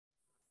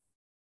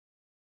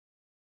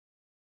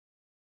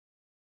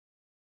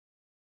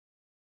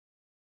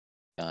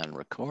On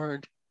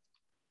record.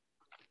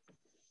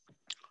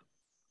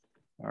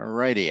 All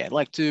righty, I'd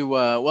like to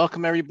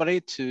welcome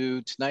everybody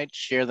to tonight's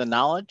Share the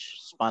Knowledge,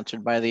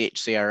 sponsored by the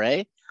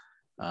HCRA.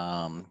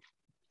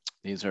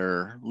 These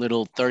are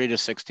little 30 to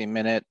 60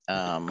 minute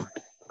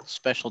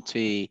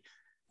specialty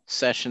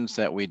sessions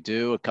that we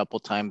do a couple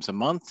times a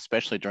month,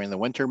 especially during the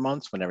winter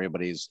months when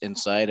everybody's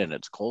inside and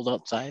it's cold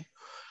outside.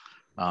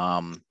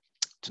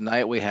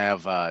 Tonight we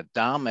have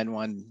Dom,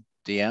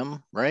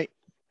 N1DM, right?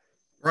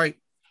 Right.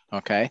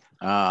 Okay.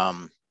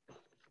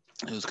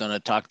 Who's going to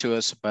talk to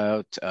us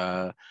about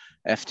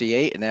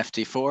FT8 and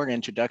FT4, an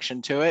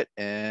introduction to it.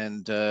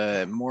 And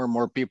more and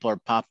more people are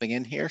popping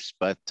in here,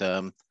 but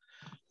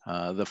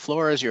the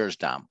floor is yours,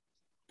 Dom.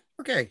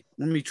 Okay,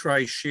 let me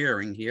try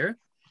sharing here.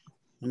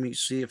 Let me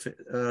see if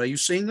are you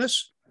seeing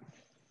this?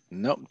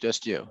 Nope,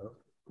 just you.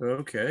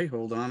 Okay,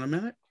 hold on a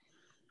minute.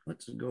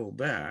 Let's go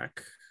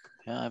back.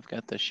 Yeah, I've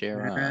got the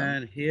share on.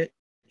 And hit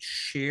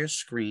share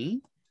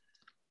screen.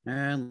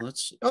 And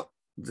let's, oh,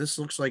 this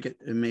looks like it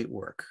may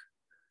work.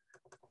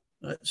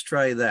 Let's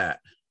try that.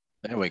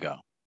 There we go.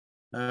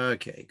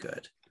 Okay,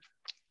 good.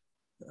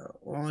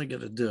 All I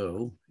got to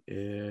do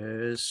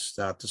is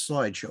start the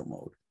slideshow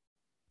mode.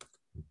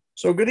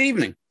 So good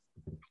evening.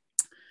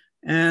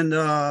 And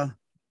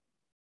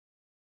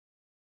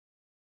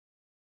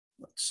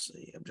let's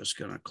see, I'm just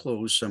going to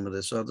close some of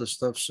this other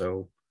stuff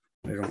so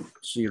I don't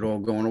see it all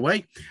going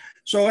away.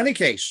 So in any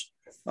case,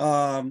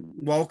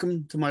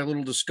 welcome to my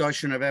little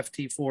discussion of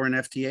FT4 and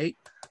FT8.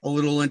 A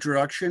little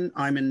introduction.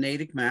 I'm in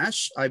Natick,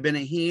 Mass. I've been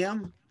a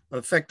ham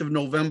effective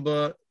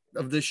November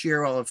of this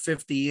year. I'll have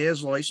 50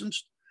 years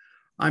licensed.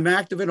 I'm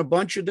active in a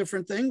bunch of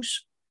different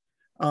things.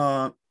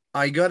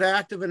 I got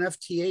active in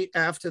FT8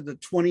 after the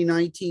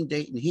 2019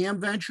 Dayton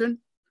Hamvention.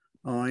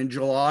 In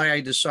July,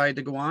 I decided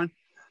to go on.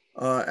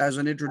 As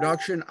an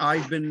introduction, I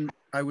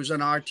was on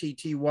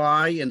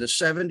RTTY in the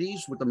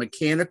 70s with the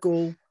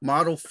mechanical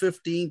Model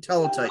 15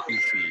 teletype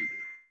machine.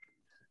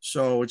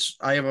 So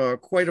I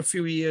have quite a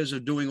few years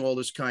of doing all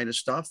this kind of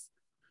stuff.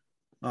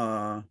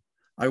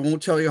 I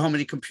won't tell you how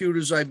many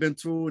computers I've been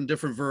through in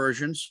different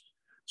versions.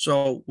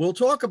 So we'll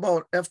talk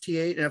about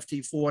FT8 and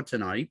FT4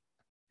 tonight.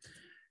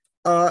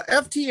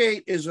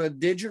 FT8 is a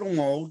digital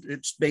mode.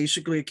 It's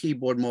basically a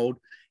keyboard mode,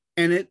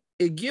 and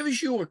it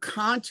gives you a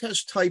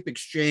contest type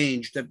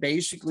exchange that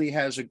basically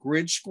has a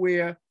grid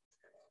square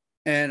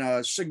and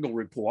a signal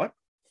report.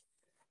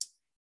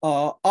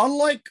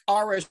 Unlike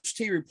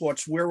RST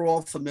reports we're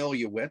all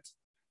familiar with,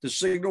 the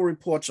signal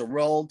reports are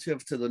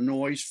relative to the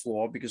noise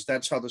floor because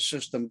that's how the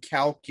system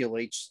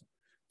calculates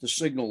the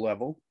signal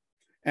level,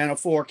 and a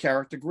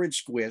 4-character grid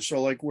square.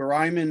 So like where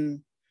I'm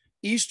in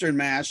Eastern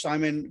Mass,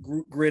 I'm in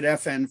grid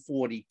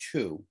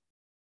FN42.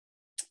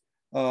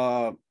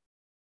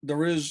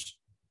 There is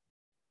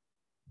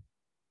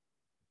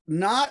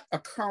not a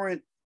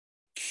current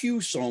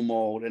QSO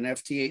mode in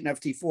FT8 and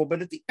FT4,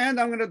 but at the end,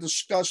 I'm going to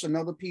discuss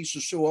another piece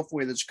of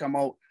software that's come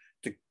out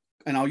to,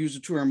 and I'll use the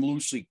term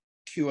loosely,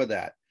 cure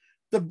that.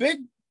 The big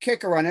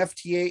kicker on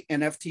FT8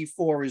 and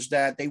FT4 is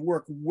that they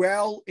work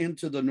well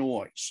into the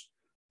noise.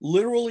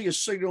 Literally a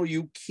signal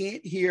you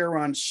can't hear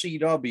on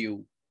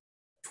CW,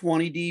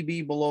 20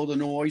 dB below the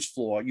noise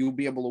floor, you'll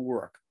be able to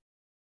work.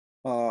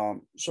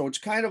 So it's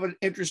kind of an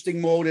interesting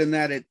mode in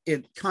that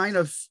it kind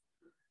of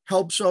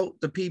helps out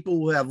the people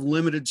who have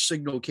limited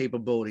signal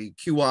capability,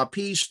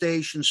 QRP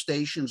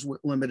stations with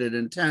limited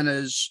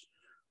antennas.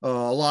 A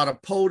lot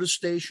of POTA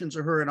stations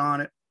are heard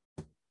on it.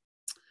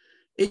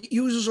 It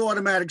uses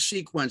automatic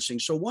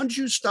sequencing. So once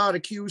you start a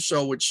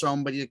QSO with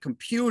somebody, the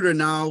computer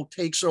now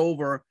takes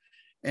over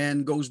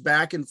and goes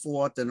back and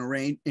forth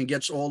and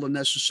gets all the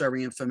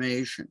necessary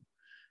information.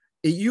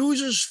 It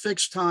uses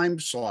fixed time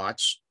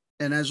slots,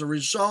 and as a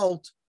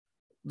result,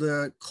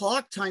 the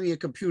clock time of your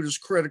computer is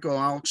critical.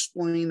 I'll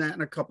explain that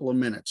in a couple of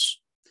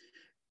minutes.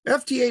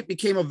 FT8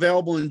 became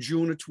available in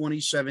June of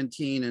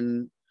 2017,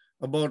 and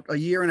about a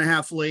year and a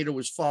half later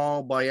was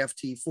followed by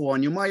FT4.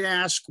 And you might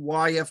ask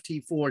why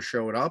FT4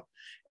 showed up.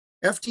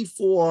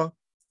 FT4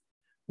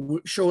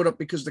 showed up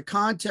because the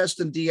contest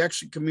and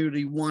DX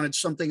community wanted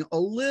something a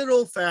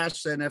little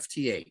faster than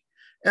FT8.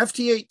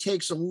 FT8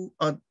 takes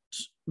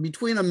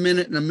between a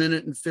minute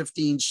and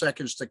 15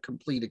 seconds to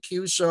complete a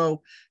QSO,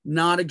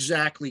 not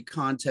exactly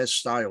contest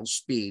style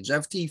speeds.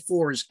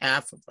 FT4 is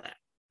half of that.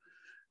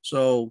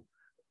 So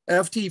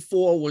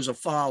FT4 was a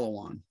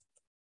follow-on.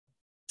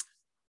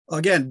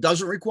 Again,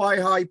 doesn't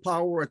require high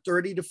power. A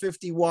 30 to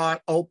 50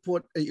 watt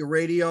output at your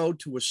radio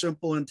to a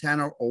simple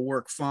antenna will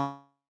work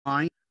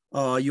fine.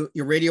 Your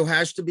radio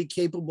has to be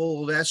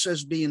capable of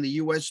SSB and the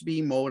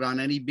USB mode on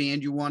any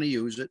band you want to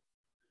use it.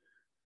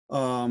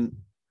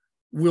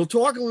 We'll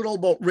talk a little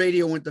about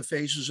radio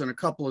interfaces in a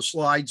couple of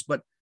slides,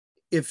 but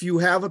if you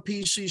have a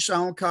PC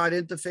sound card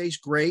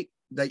interface, great,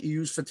 that you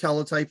use for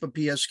teletype of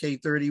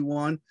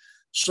PSK31.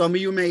 Some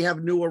of you may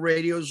have newer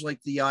radios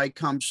like the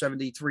ICOM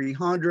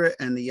 7300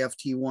 and the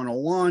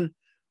FT101,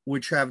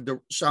 which have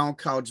the sound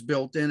cards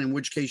built in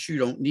which case you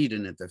don't need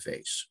an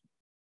interface.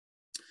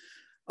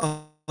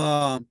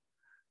 One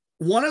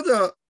of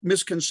the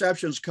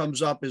misconceptions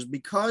comes up is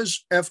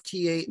because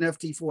FT8 and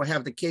FT4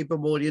 have the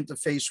capability to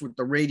interface with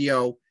the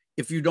radio.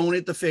 If you don't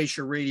interface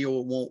your radio,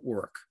 it won't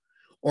work.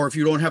 Or if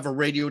you don't have a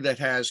radio that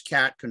has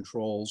CAT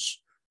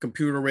controls,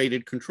 computer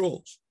rated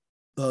controls,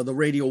 the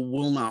radio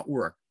will not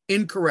work.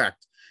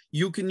 Incorrect.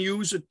 You can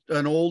use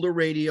an older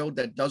radio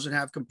that doesn't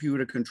have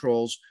computer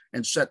controls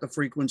and set the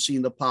frequency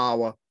and the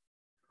power.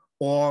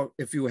 Or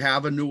if you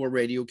have a newer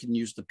radio, you can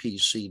use the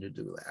PC to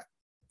do that.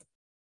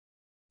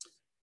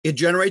 It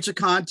generates a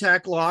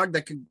contact log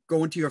that can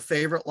go into your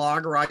favorite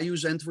logger. I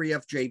use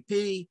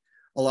N3FJP.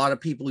 A lot of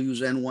people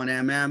use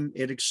N1MM.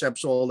 It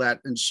accepts all that.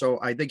 And so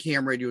I think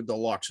Ham Radio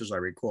Deluxe, as I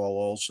recall,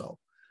 also.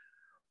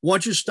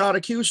 Once you start a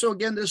QSO,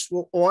 again, this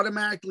will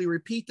automatically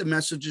repeat the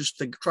messages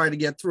to try to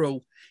get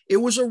through. It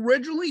was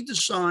originally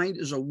designed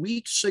as a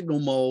weak signal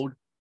mode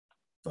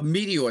for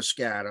meteor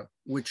scatter,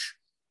 which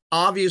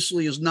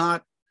obviously is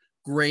not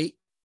great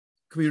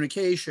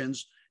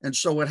communications. And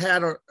so it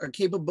had a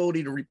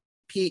capability to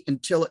repeat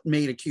until it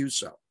made a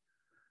QSO.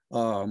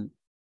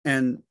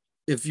 And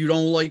if you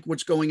don't like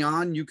what's going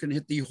on, you can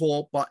hit the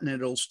halt button and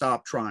it'll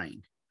stop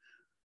trying.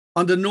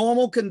 Under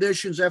normal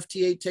conditions,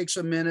 FT8 takes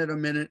a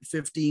minute,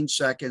 15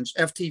 seconds.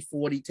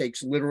 FT40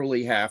 takes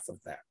literally half of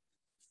that.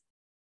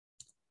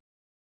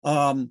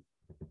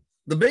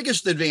 The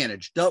biggest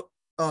advantage,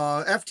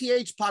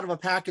 FT8 is part of a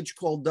package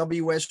called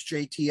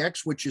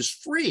WSJTX, which is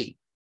free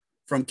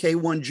from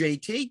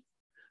K1JT.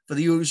 For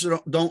the users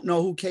that don't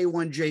know who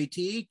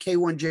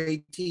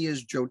K1JT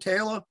is Joe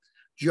Taylor.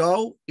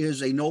 Joe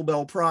is a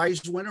Nobel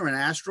Prize winner in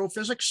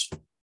astrophysics.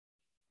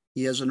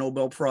 He has a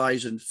Nobel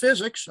Prize in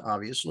physics,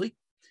 obviously.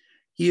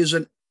 He is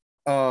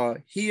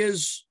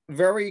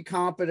very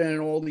competent in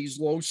all these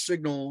low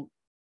signal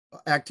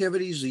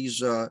activities.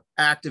 He's an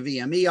active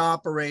EME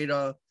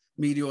operator,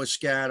 meteor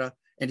scatter,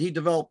 and he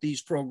developed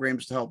these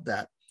programs to help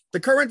that.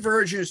 The current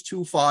version is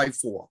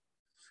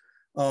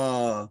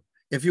 2.5.4.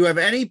 If you have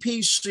any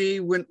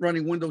PC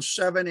running Windows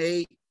 7,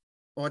 8,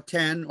 or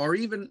 10, or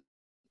even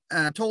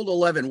told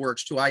 11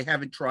 works too. I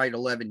haven't tried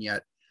 11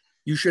 yet.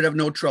 You should have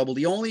no trouble.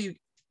 The only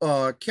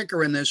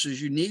kicker in this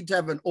is you need to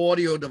have an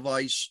audio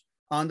device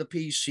on the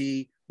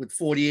PC with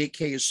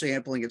 48K of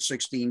sampling at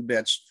 16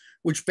 bits,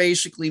 which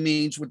basically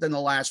means within the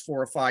last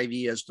 4 or 5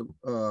 years,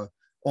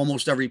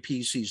 almost every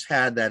PC's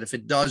had that. If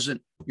it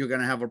doesn't, you're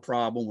going to have a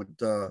problem with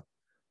the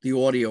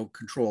audio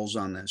controls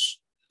on this.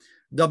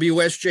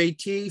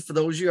 WSJT, for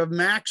those of you who have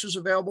Macs, is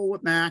available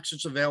with Macs.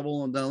 It's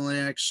available on the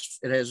Linux.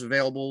 It has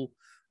available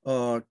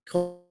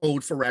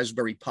code for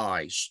Raspberry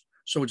Pis.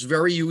 So it's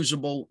very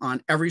usable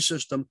on every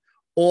system.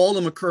 All of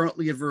them are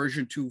currently at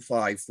version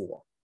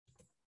 2.5.4.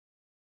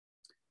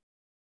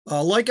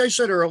 Like I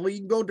said earlier, you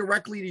can go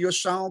directly to your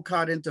sound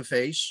card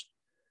interface,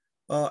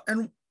 or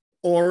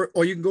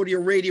you can go to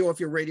your radio if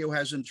your radio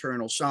has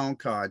internal sound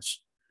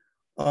cards.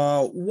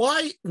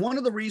 One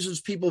of the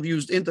reasons people have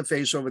used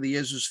interface over the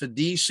years is for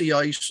DC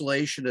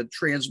isolation to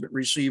transmit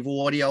receive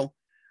audio.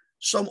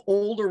 Some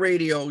older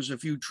radios,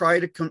 if you try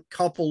to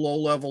couple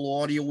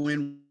low-level audio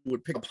in,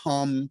 would pick up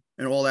hum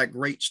and all that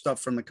great stuff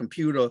from the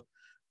computer,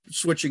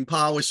 switching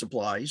power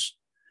supplies.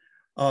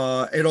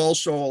 It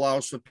also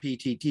allows for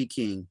PTT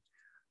keying.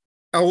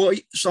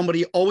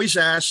 Somebody always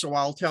asks, so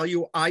I'll tell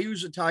you, I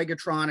use a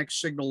Tigertronic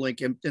signal link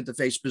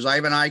interface because I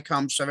have an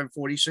ICOM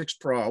 746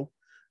 Pro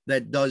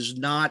that does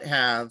not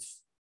have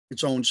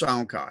its own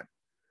sound card.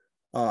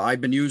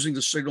 I've been using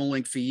the signal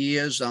link for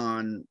years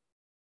on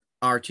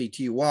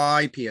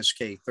RTTY,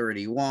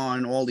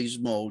 PSK31, all these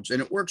modes,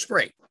 and it works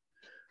great.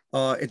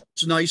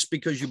 It's nice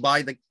because you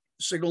buy the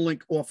signal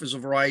link, offers a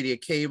variety of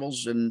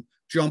cables and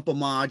jumper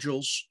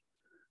modules,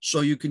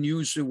 so you can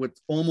use it with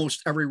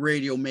almost every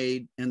radio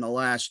made in the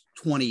last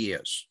 20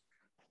 years.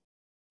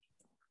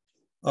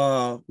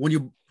 When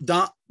you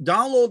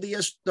download the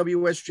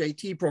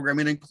WSJT program,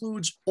 it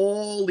includes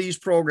all these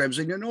programs,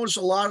 and you'll notice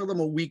a lot of them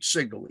are weak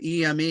signal: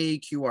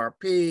 EME,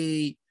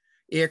 QRP,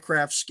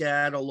 aircraft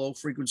scatter, low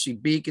frequency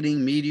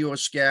beaconing, meteor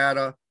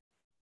scatter.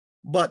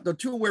 But the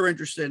two we're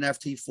interested in,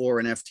 FT4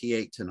 and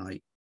FT8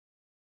 tonight.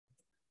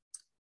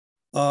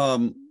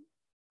 To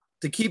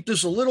keep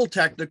this a little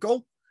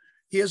technical,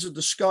 here's a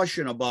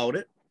discussion about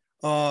it.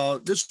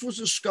 This was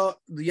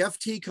the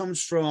FT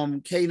comes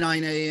from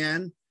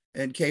K9AN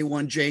and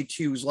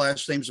K1J2, whose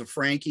last names are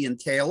Frankie and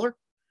Taylor.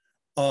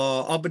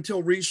 Up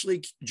until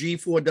recently,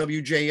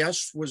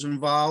 G4WJS was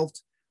involved.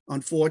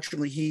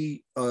 Unfortunately,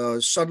 he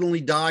suddenly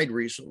died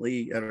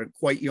recently at a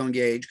quite young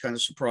age, kind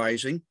of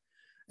surprising.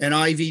 And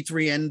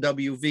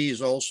IV3NWV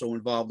is also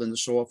involved in the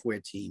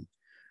software team.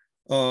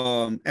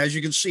 As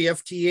you can see,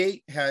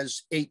 FT8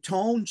 has 8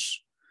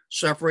 tones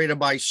separated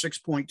by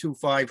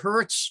 6.25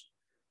 hertz.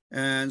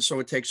 And so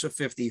it takes a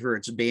 50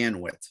 hertz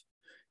bandwidth.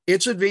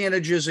 Its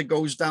advantage is it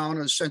goes down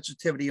to a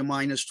sensitivity of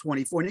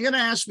 -24. And you're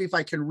going to ask me if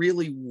I can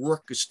really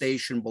work a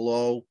station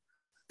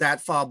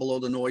that far below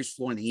the noise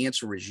floor. And the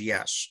answer is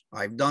yes.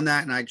 I've done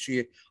that. And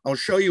actually, I'll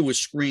show you a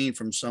screen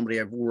from somebody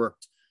I've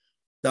worked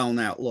down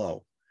that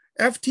low.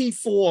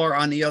 FT4,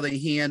 on the other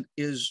hand,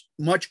 is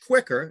much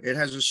quicker. It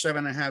has a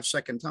 7.5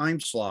 second time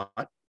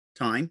slot.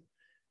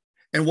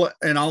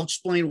 And I'll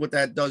explain what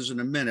that does in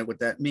a minute, what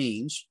that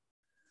means.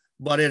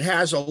 But it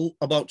has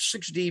about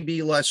 6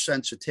 dB less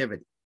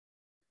sensitivity.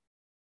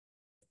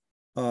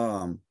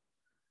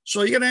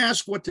 So you're going to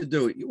ask what to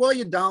do. Well,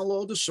 you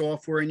download the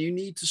software and you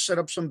need to set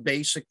up some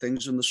basic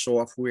things in the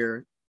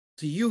software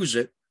to use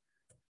it.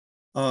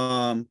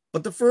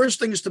 But the first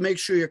thing is to make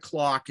sure your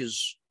clock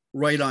is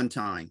right on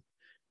time.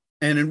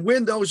 And in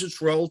Windows,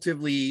 it's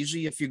relatively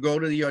easy. If you go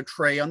to your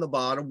tray on the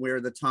bottom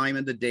where the time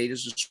and the date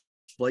is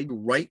displayed,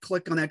 right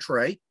click on that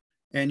tray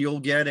and you'll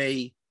get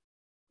a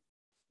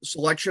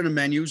selection of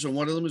menus. And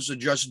one of them is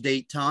adjust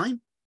date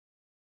time.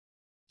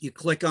 You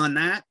click on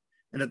that.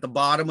 And at the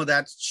bottom of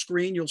that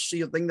screen, you'll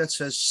see a thing that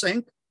says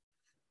sync,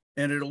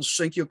 and it'll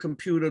sync your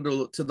computer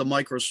to the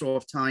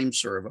Microsoft time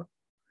server.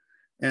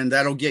 And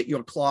that'll get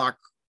your clock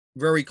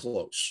very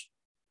close.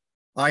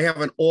 I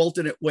have an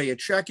alternate way of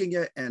checking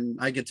it, and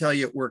I can tell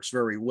you it works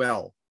very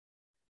well.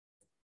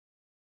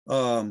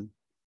 The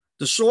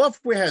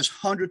software has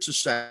hundreds of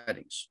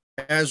settings,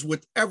 as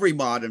with every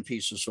modern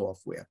piece of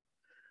software.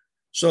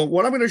 So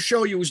what I'm going to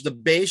show you is the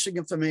basic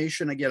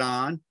information to get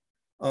on.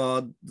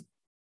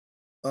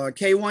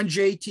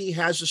 K1JT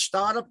has a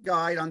startup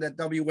guide on that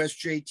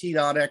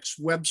WSJT.X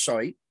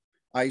website.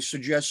 I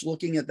suggest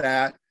looking at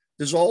that.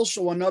 There's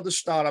also another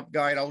startup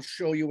guide I'll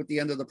show you at the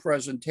end of the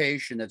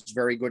presentation that's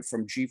very good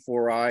from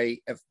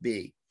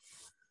G4IFB.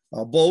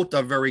 Both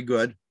are very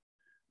good,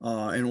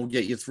 and we'll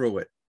get you through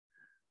it.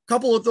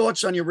 Couple of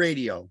thoughts on your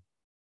radio.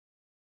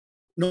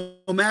 No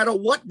matter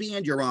what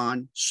band you're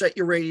on, set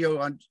your radio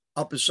on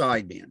upper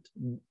sideband.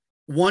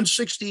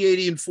 160,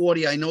 80, and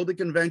 40. I know the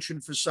convention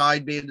for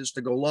sideband is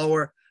to go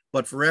lower,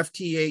 but for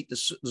FT8,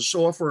 the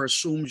software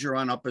assumes you're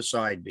on upper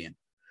sideband.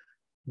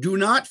 Do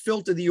not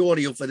filter the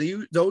audio. For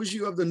those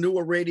you have the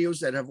newer radios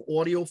that have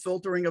audio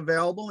filtering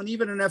available, and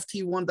even an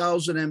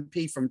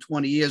FT1000MP from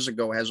 20 years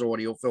ago has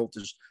audio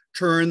filters,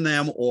 turn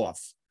them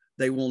off.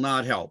 They will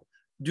not help.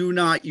 Do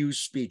not use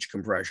speech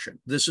compression.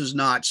 This is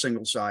not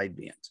single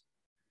sideband.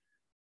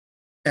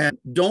 And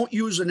don't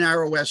use a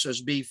narrow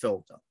SSB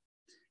filter.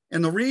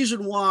 And the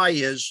reason why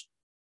is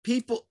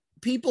people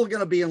are going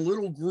to be in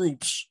little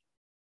groups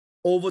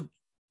over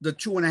the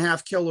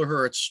 2.5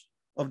 kilohertz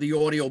of the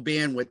audio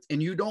bandwidth,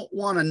 and you don't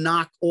want to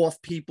knock off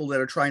people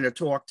that are trying to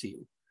talk to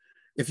you.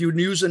 If you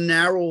use a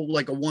narrow,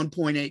 like a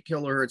 1.8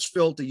 kilohertz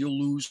filter, you'll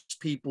lose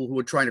people who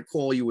are trying to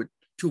call you at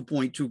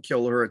 2.2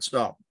 kilohertz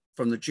up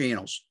from the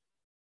channels.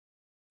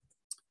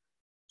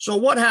 So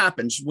what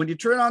happens when you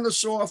turn on the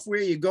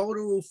software, you go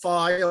to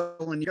File,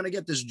 and you're going to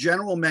get this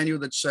general menu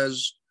that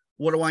says,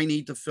 what do I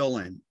need to fill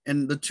in?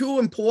 And the two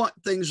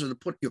important things are to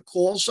put your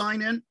call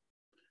sign in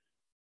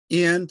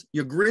and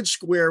your grid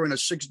square in a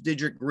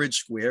 6-digit grid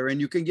square. And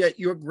you can get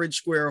your grid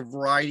square a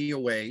variety of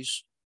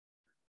ways.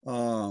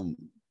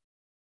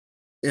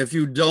 If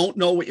you don't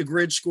know what your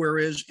grid square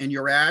is and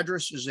your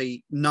address is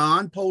a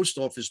non-post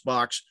office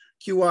box,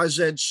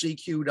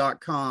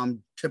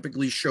 QRZCQ.com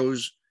typically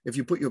shows, if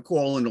you put your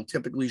call in, it'll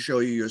typically show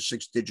you your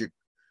 6-digit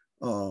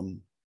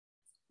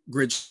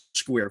grid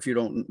square if you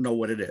don't know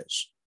what it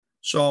is.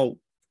 So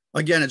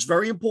again, it's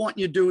very important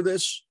you do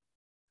this.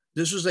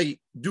 This is a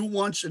do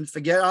once and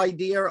forget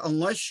idea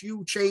unless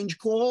you change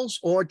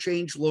calls or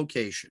change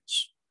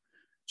locations.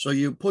 So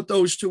you put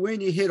those two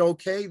in, you hit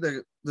OK,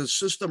 the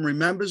system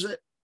remembers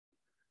it.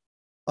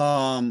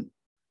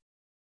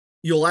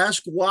 You'll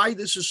ask why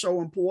this is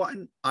so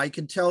important. I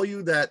can tell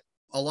you that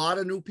a lot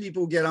of new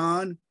people get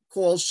on,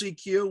 call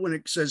CQ when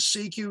it says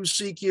CQ,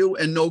 CQ,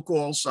 and no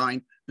call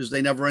sign because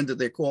they never entered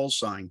their call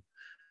sign.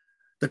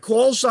 The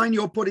call sign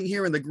you're putting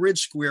here in the grid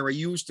square are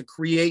used to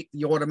create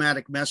the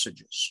automatic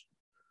messages.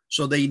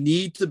 So they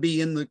need to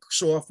be in the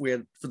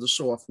software for the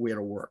software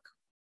to work.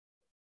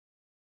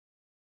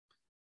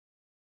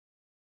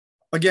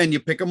 Again, you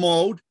pick a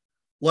mode.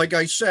 Like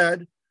I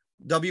said,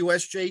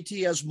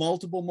 WSJT has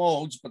multiple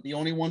modes, but the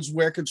only ones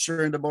we're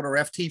concerned about are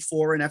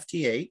FT4 and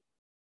FT8.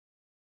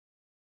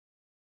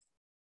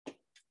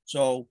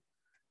 So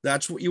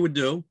that's what you would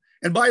do.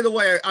 And by the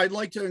way, I'd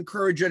like to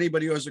encourage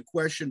anybody who has a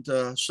question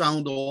to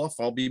sound off.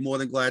 I'll be more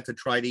than glad to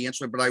try to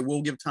answer it, but I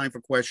will give time for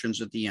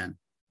questions at the end.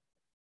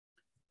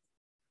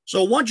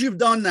 So once you've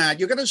done that,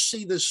 you're going to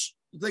see this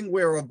thing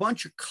where a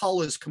bunch of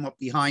colors come up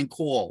behind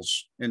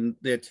calls in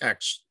their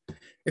text.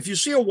 If you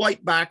see a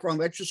white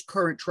background, that's just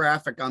current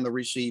traffic on the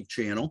receive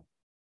channel.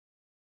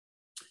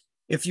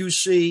 If you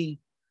see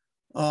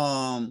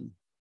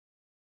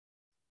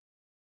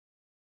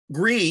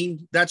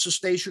green, that's a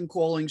station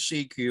calling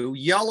CQ.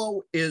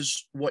 Yellow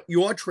is what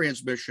your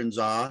transmissions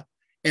are.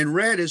 And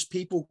red is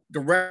people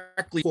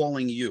directly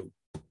calling you.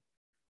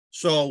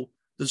 So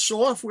the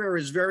software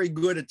is very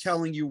good at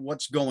telling you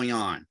what's going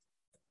on.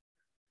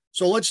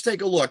 So let's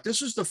take a look.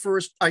 This is the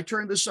first, I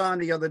turned this on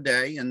the other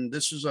day, and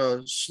this is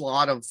a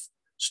slot of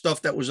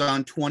stuff that was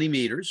on 20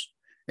 meters.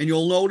 And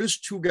you'll notice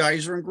two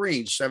guys are in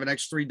green,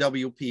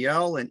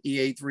 7X3WPL and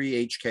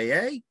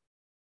EA3HKA.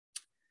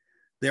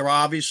 They're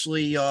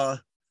obviously of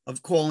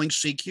calling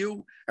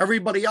CQ.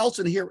 Everybody else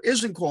in here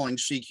isn't calling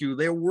CQ.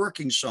 They're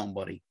working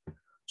somebody.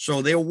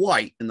 So they're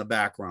white in the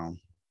background.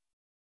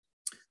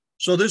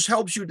 So this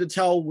helps you to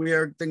tell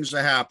where things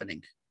are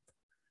happening.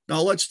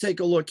 Now let's take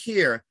a look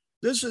here.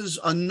 This is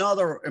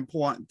another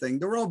important thing.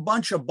 There are a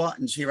bunch of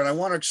buttons here, and I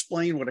want to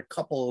explain what a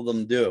couple of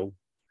them do.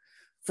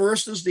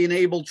 First is the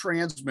enable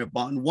transmit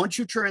button. Once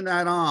you turn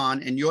that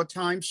on and your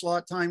time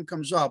slot time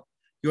comes up,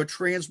 your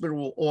transmitter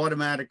will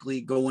automatically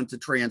go into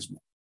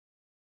transmit.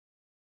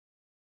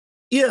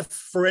 If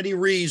for any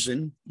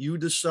reason you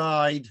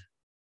decide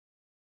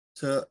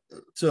to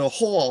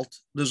halt,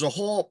 there's a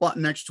halt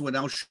button next to it.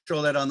 I'll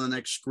show that on the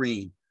next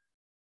screen.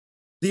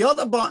 The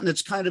other button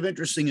that's kind of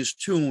interesting is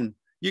tune.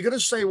 You're going to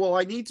say, well,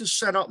 I need to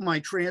set up my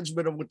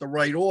transmitter with the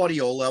right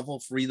audio level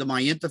for either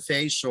my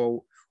interface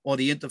or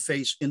the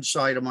interface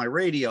inside of my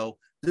radio.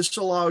 This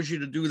allows you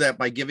to do that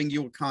by giving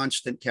you a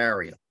constant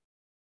carrier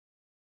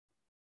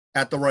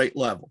at the right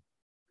level.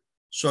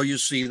 So you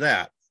see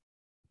that.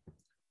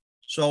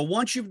 So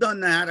once you've done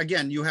that,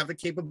 again, you have the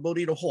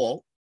capability to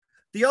halt.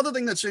 The other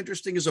thing that's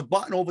interesting is a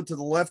button over to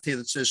the left here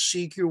that says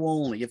CQ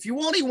only. If you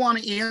only want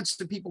to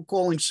answer people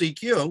calling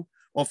CQ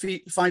or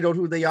find out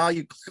who they are,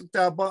 you click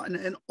that button,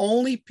 and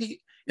only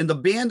in the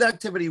band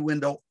activity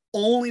window,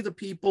 only the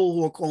people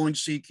who are calling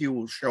CQ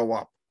will show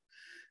up.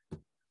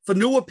 For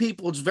newer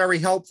people, it's very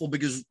helpful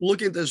because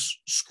look at this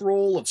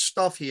scroll of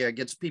stuff here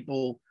gets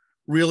people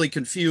really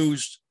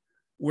confused.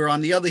 Where on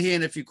the other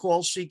hand, if you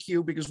call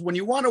CQ, because when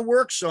you want to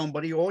work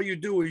somebody, all you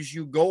do is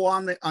you go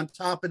on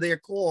top of their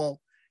call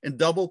and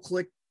double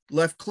click,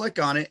 left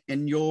click on it,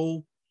 and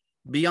you'll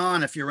be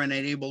on if you're in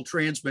enable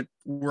transmit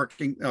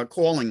working,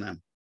 calling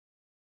them.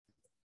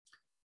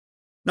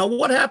 Now,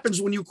 what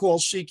happens when you call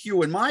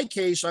CQ? In my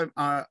case,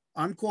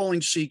 I'm calling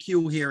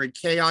CQ here at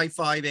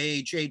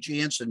KI5AHH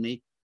answered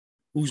me,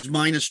 who's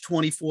minus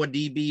 24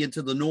 dB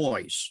into the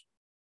noise.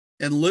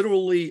 And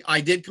literally,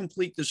 I did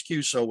complete this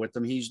QSO with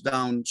him. He's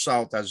down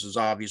south, as is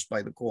obvious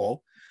by the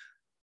call.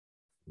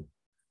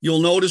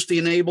 You'll notice the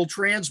enable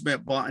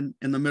transmit button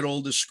in the middle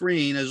of the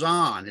screen is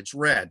on. It's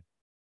red.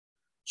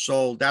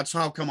 So that's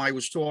how come I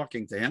was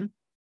talking to him.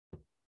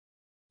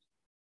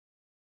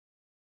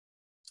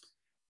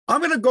 I'm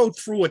going to go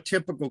through a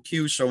typical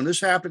QSO, and this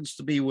happens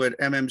to be with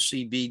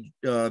MMC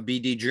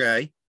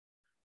BDJ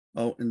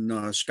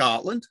in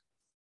Scotland.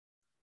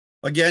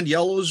 Again,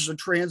 yellow is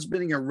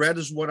transmitting and red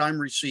is what I'm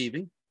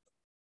receiving.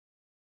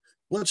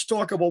 Let's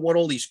talk about what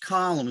all these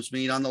columns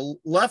mean. On the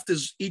left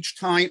is each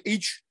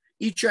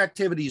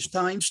activity is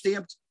time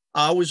stamped,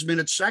 hours,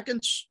 minutes,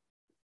 seconds.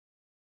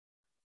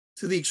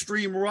 To the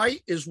extreme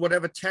right is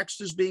whatever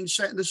text is being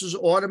sent. This is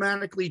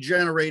automatically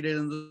generated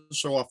in the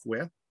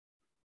software.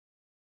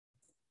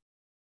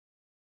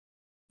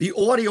 The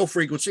audio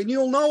frequency, and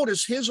you'll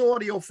notice his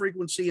audio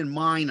frequency and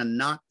mine are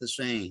not the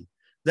same.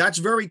 That's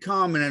very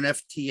common in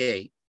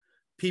FT8.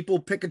 People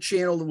pick a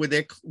channel with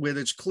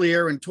it's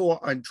clear and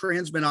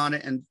transmit on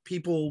it, and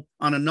people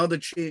on another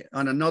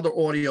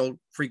audio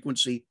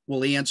frequency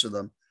will answer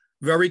them.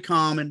 Very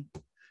common.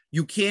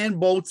 You can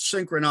both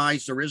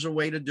synchronize. There is a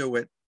way to do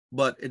it,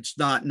 but it's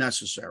not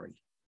necessary.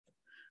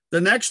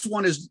 The next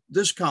one is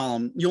this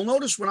column. You'll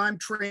notice when I'm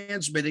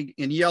transmitting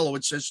in yellow,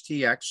 it says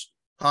TX.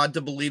 Hard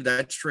to believe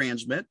that's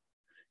transmit.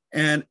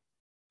 And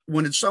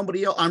when it's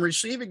somebody else, I'm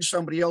receiving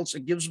somebody else,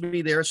 it gives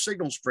me their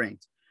signal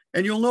strength.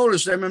 And you'll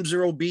notice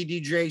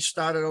MM0BDJ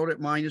started out at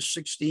minus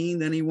 16,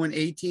 then he went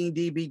 18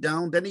 dB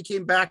down, then he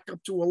came back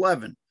up to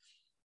 11.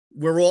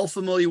 We're all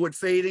familiar with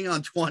fading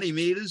on 20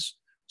 meters.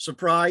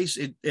 Surprise,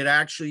 it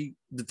actually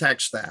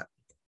detects that.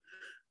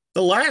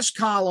 The last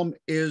column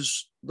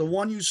is the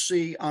one you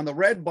see on the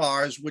red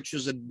bars, which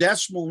is a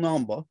decimal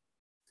number.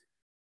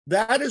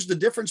 That is the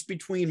difference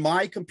between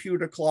my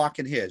computer clock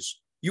and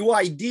his. You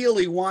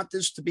ideally want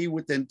this to be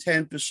within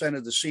 10%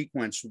 of the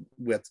sequence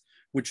width,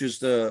 which is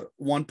the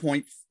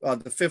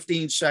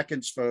 15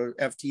 seconds for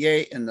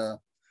FT8 and the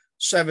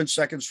 7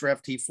 seconds for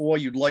FT4.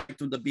 You'd like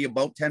them to be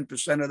about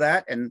 10% of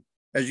that. And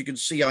as you can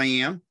see, I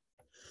am.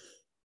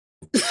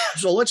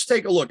 So let's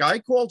take a look. I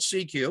called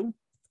CQ.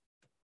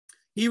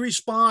 He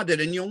responded,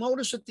 and you'll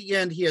notice at the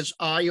end, he has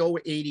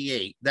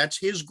IO88. That's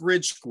his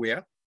grid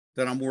square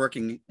that I'm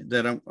working,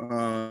 that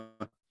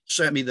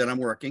sent me that I'm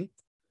working.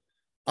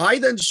 I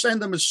then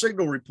send them a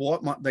signal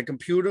report. The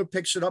computer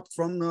picks it up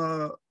from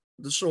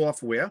the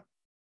software.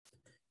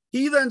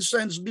 He then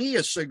sends me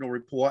a signal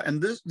report,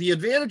 and the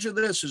advantage of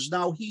this is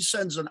now he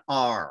sends an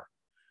R.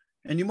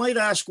 And you might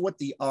ask what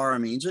the R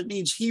means. It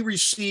means he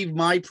received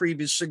my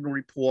previous signal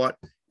report,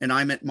 and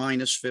I'm at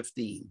minus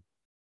 15.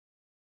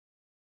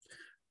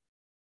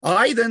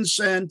 I then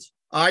sent,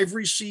 I've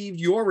received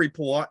your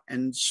report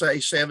and say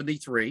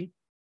 73.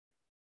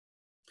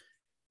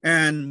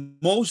 And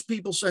most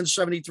people send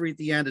 73 at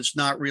the end. It's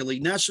not really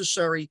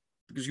necessary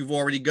because you've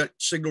already got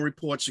signal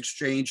reports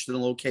exchanged in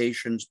the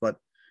locations, but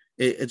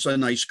it's a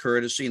nice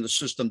courtesy and the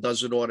system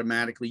does it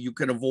automatically. You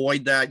can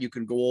avoid that. You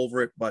can go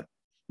over it, but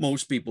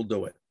most people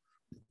do it.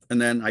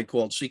 And then I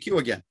called CQ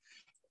again.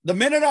 The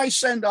minute I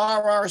send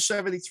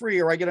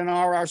RR73 or I get an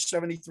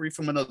RR73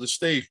 from another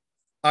station,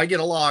 I get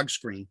a log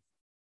screen.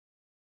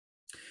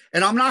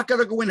 And I'm not going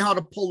to go in how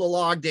to pull the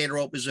log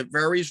data up, as it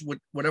varies with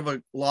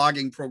whatever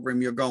logging program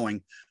you're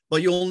going.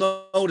 But you'll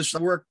notice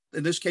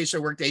in this case, I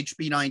worked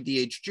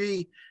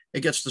HB9DHG.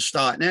 It gets the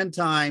start and end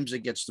times. It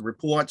gets the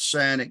report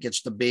sent. It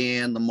gets the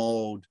band, the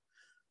mode,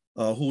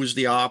 who is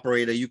the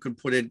operator. You can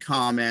put in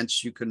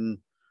comments. You can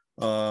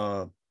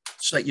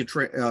set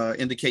your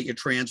indicate your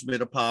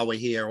transmitter power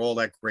here, all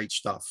that great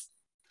stuff.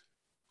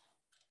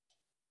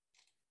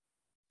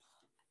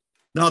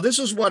 Now, this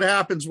is what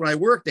happens when I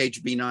worked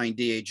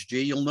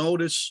HB9DHG. You'll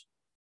notice,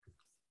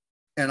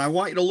 and I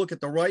want you to look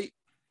at the right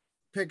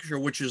picture,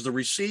 which is the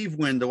receive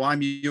window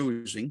I'm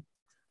using.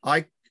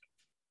 I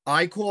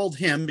called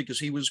him because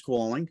he was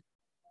calling.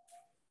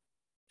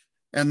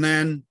 And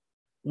then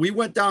we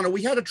went down and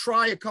we had to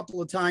try a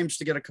couple of times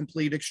to get a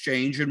complete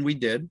exchange, and we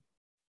did.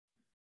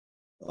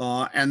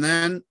 And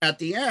then at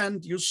the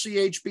end, you'll see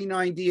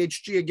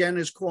HB9DHG again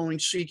is calling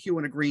CQ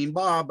in a green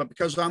bar, but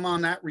because I'm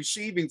on that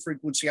receiving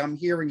frequency, I'm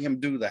hearing him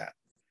do that.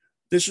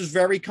 This is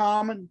very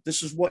common.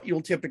 This is what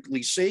you'll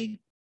typically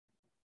see.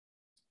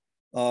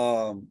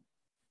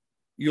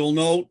 You'll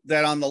note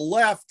that on the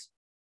left,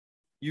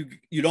 you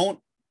don't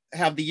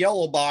have the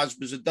yellow bars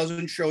because it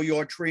doesn't show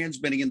your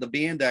transmitting in the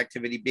band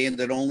activity band.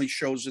 That only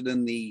shows it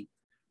in the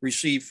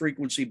receive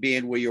frequency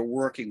band where you're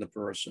working the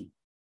person.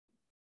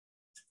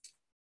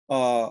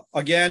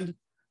 Again,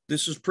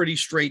 this is pretty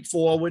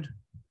straightforward.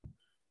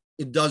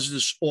 It does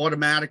this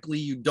automatically.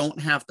 You don't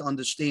have to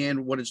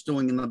understand what it's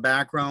doing in the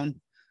background.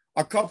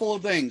 A couple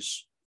of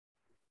things.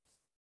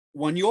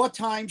 When your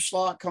time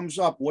slot comes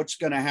up, what's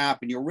going to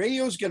happen? Your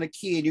radio is going to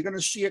key and you're going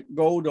to see it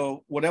go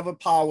to whatever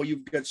power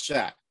you've got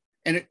set.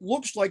 And it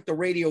looks like the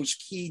radio's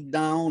keyed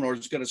down or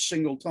it's got a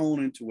single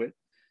tone into it.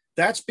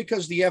 That's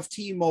because the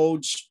FT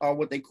modes are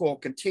what they call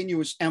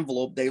continuous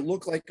envelope. They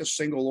look like a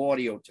single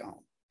audio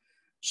tone.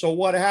 So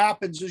what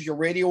happens is your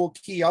radio will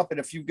key up, and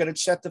if you've got it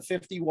set to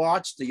 50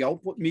 watts, the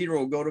output meter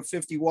will go to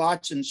 50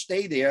 watts and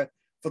stay there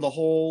for the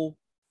whole,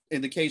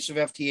 in the case of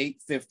FT8,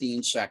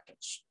 15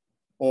 seconds,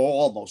 or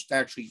almost,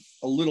 actually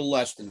a little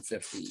less than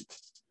 15.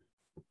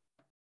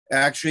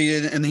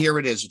 Actually, and here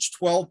it is, it's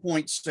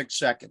 12.6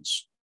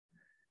 seconds.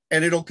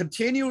 And it'll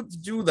continue to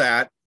do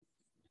that,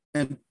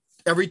 and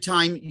every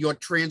time your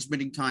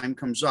transmitting time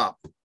comes up.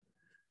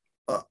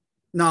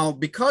 Now,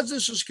 because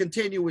this is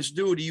continuous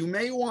duty, you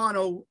may want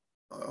to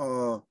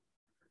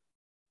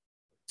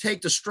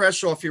take the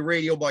stress off your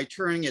radio by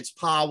turning its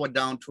power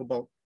down to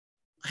about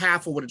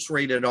half of what its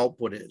rated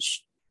output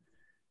is.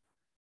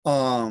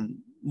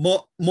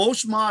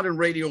 Most modern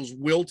radios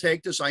will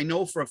take this. I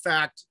know for a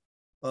fact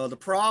the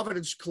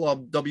Providence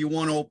Club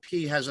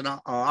W1OP has an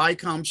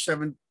ICOM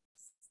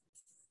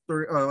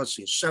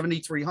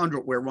 7300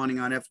 we're running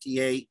on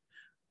FT8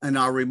 and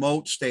our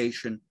remote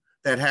station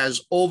that has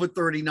over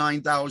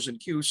 39,000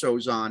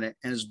 QSOs on it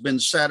and has been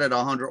set at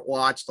 100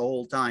 watts the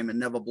whole time and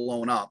never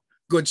blown up.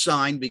 Good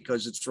sign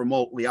because it's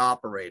remotely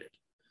operated.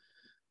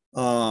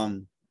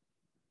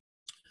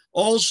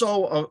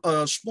 Also,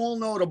 a small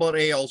note about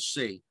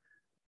ALC.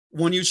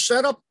 When you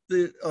set up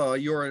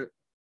your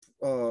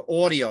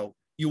audio,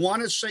 you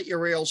want to set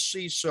your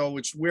ALC so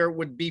it's where it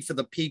would be for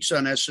the peaks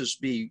on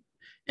SSB.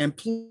 And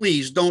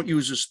please don't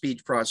use a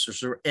speech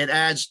processor. It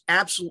adds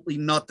absolutely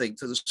nothing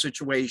to the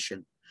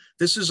situation.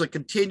 This is a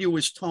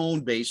continuous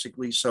tone,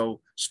 basically, so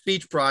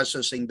speech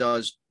processing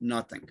does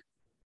nothing.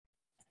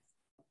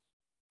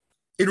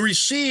 In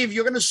receive,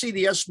 you're going to see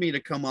the S meter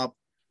come up,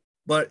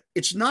 but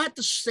it's not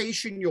the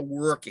station you're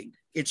working.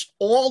 It's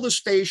all the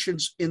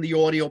stations in the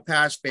audio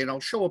passband.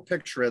 I'll show a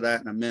picture of that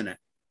in a minute.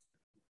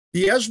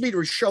 The S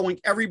meter is showing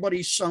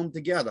everybody's sum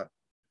together.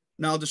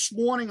 Now, this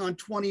morning on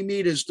 20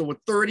 meters, there were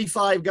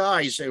 35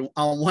 guys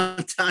on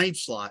one time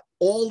slot.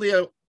 All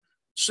their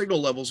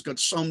signal levels got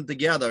summed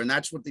together, and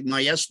that's what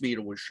my S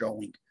meter was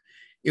showing.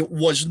 It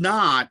was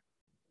not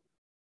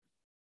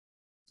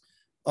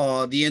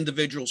the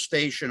individual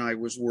station I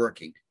was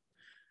working.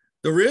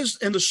 There is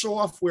in the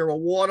software a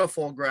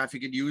waterfall graph you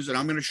could use, and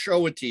I'm going to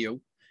show it to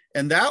you,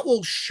 and that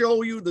will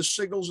show you the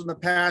signals in the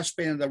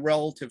passband and the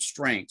relative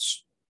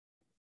strengths.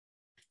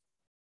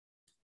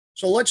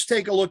 So let's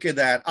take a look at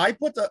that. I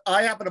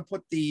happen to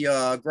put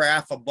the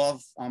graph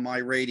above on my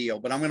radio,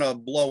 but I'm going to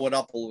blow it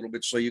up a little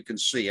bit so you can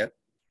see it.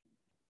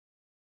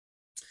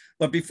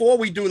 But before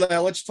we do that,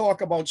 let's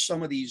talk about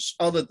some of these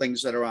other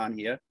things that are on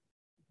here.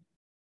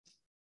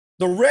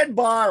 The red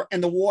bar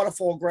and the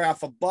waterfall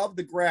graph above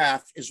the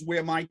graph is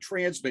where my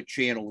transmit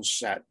channel is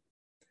set.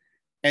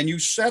 And you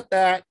set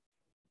that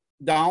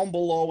down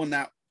below in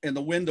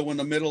the window in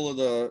the middle of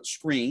the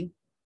screen.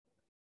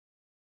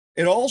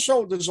 It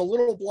also, there's a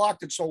little block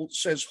that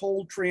says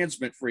hold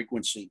transmit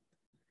frequency.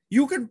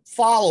 You can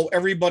follow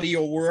everybody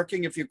you're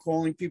working if you're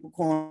calling people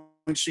calling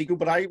CQ,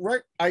 but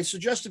I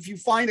suggest if you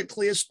find a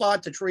clear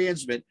spot to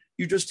transmit,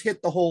 you just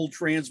hit the hold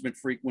transmit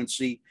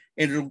frequency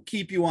and it'll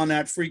keep you on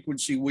that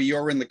frequency where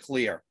you're in the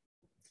clear.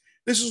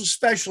 This is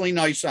especially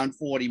nice on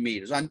 40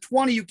 meters. On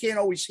 20, you can't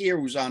always hear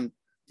who's on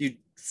the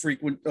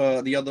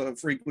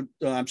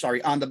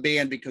on the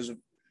band because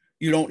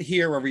you don't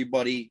hear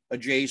everybody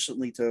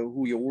adjacently to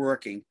who you're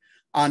working.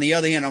 On the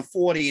other hand, on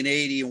 40 and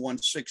 80 and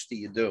 160,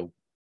 you do.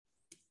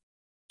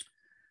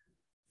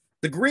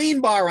 The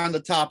green bar on the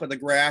top of the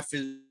graph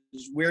is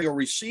where your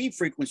receive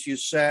frequency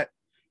is set.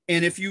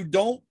 And if you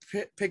don't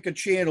pick a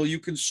channel, you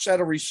can set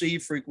a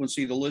receive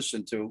frequency to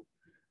listen to.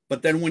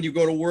 But then when you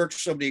go to work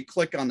somebody,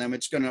 click on them,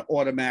 it's going to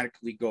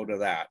automatically go to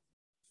that.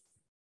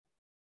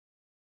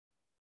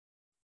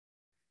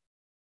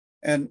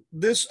 And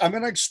this, I'm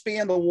going to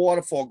expand the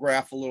waterfall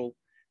graph a little.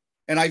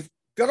 And I've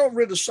got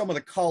rid of some of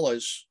the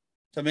colors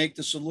to make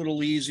this a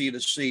little easier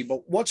to see.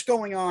 But what's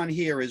going on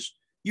here is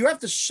you have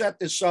to set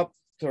this up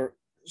to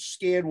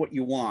scan what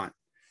you want.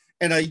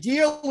 And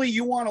ideally,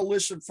 you want to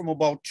listen from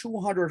about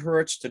 200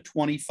 hertz to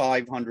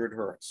 2,500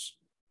 hertz.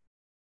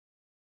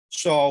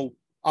 So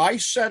I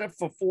set it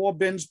for 4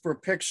 bins per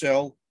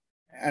pixel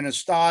and a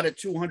start at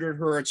 200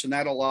 hertz, and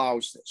that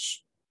allows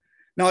this.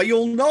 Now,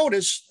 you'll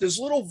notice there's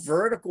little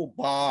vertical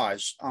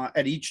bars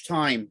at each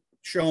time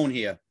shown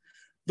here.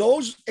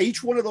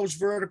 Each one of those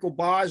vertical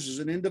bars is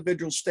an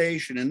individual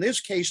station. In this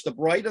case, the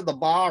brighter the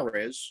bar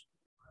is,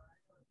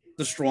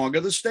 the stronger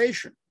the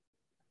station.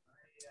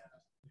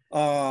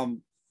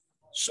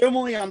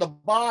 Similarly, on the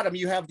bottom,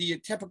 you have the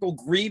typical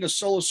green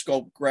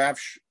oscilloscope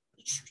graph,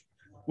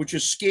 which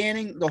is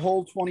scanning the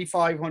whole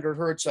 2,500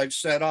 hertz I've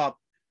set up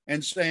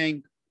and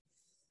saying,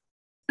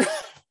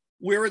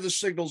 where are the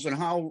signals and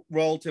how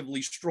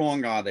relatively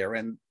strong are they?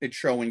 And it's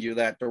showing you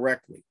that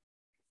directly.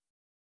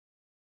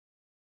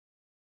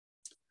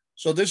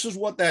 So this is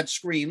what that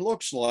screen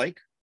looks like.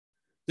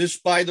 This,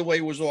 by the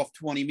way, was off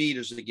 20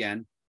 meters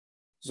again.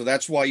 So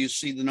that's why you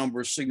see the number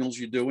of signals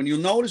you do. And you'll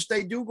notice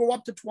they do go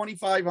up to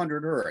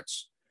 2,500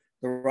 hertz.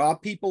 There are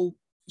people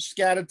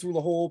scattered through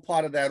the whole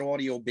part of that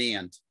audio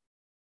band.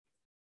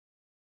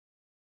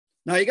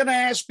 Now you're going to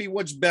ask me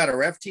what's better,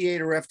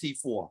 FT8 or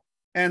FT4?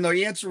 And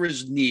the answer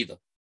is neither.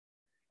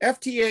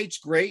 FT8's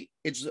great.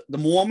 It's the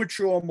more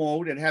mature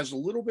mode. It has a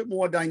little bit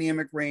more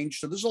dynamic range.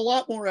 So there's a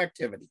lot more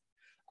activity.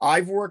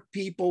 I've worked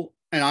people,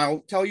 and I'll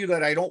tell you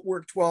that I don't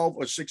work 12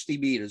 or 60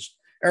 meters.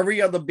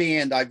 Every other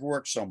band, I've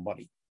worked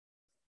somebody.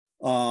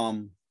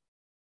 FT4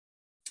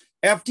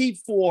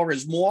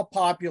 is more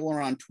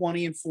popular on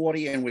 20 and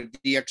 40 and with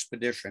the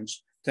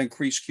expeditions to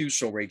increase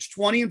QSO rates.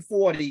 20 and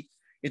 40,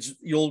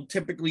 you'll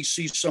typically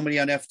see somebody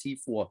on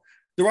FT4.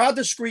 There are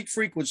discrete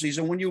frequencies,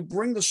 and when you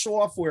bring the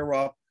software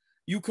up,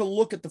 you can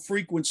look at the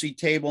frequency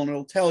table and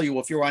it'll tell you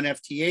if you're on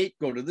FT8,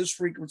 go to this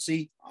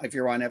frequency. If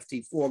you're on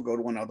FT4, go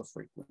to another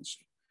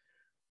frequency.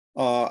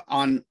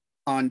 On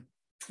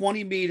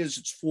 20 meters,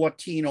 it's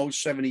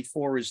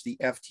 14,074 is the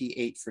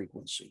FT8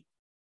 frequency.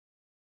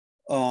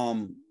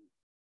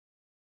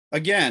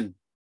 Again,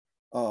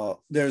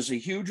 there's a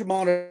huge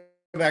amount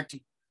of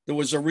activity. There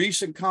was a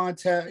recent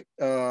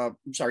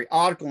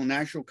article in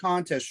National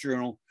Contest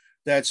Journal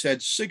that said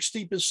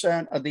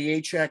 60% of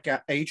the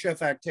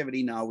HF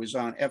activity now is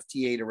on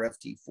FT8 or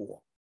FT4.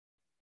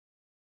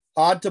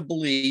 Hard to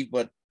believe,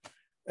 but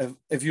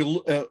if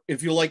you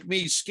like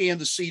me, scan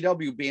the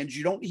CW bands,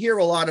 you don't hear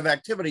a lot of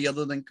activity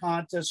other than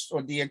contests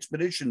or the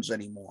expeditions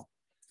anymore.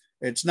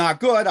 It's not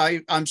good.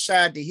 I'm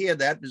sad to hear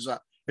that because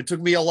it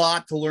took me a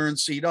lot to learn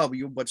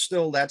CW, but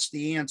still, that's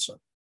the answer.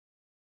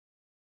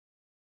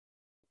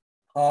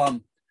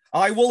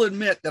 I will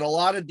admit that a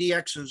lot of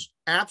DXs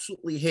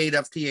absolutely hate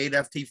FT8,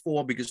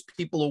 FT4 because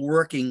people are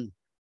working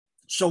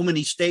so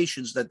many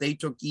stations that they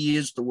took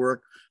years to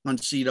work on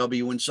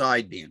CW and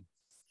sideband.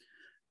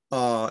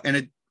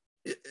 And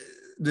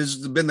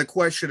there's been the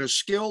question of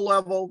skill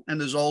level,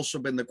 and there's also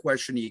been the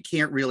question you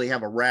can't really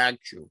have a rag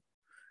chew.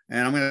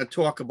 And I'm going to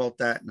talk about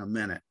that in a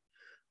minute.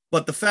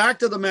 But the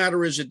fact of the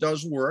matter is it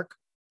does work.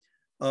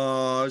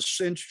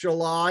 Since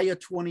July of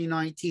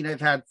 2019, I've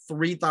had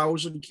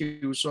 3,000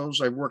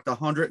 QSOs. I've worked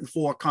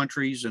 104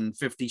 countries and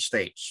 50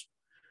 states.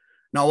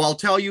 Now, I'll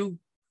tell you,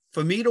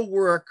 for me to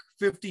work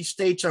 50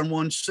 states on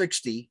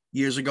 160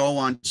 years ago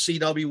on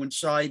CW and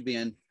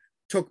sideband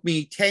took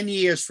me 10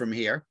 years from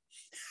here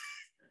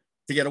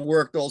to get a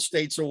worked all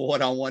states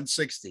award on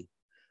 160.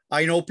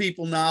 I know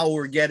people now who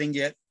are getting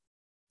it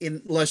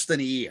in less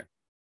than a year.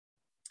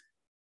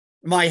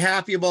 Am I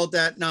happy about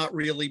that? Not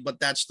really,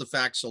 but that's the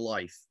facts of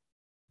life.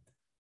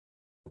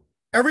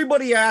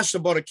 Everybody asks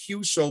about a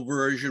QSO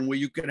version where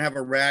you can have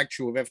a rag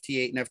chew of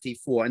FT8 and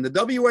FT4, and the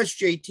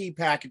WSJT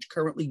package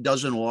currently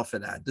doesn't offer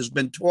that. There's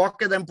been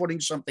talk of them putting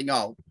something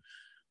out,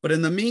 but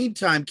in the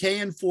meantime,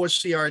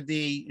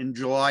 KN4CRD in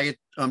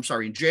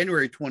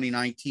January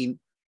 2019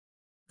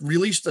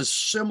 released a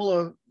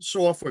similar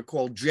software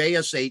called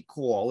JS8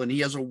 Call, and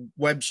he has a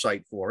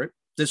website for it.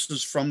 This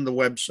is from the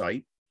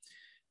website.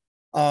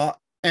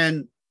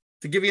 And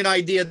to give you an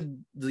idea,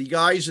 the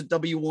guys at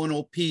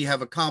W1OP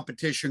have a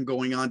competition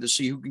going on to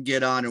see who can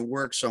get on and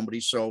work somebody.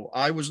 So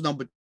I was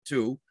number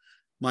 2.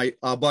 My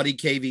buddy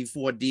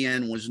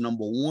KV4DN was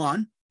number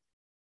 1.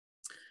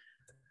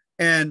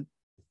 And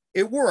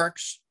it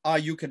works.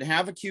 You can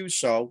have a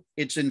QSO.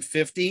 It's in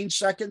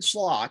 15-second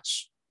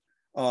slots.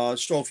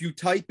 So if you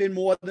type in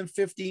more than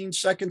 15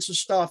 seconds of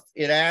stuff,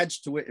 it adds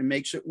to it and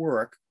makes it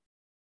work.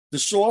 The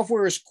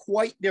software is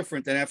quite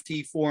different than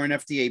FT4 and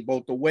FT8,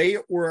 both the way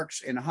it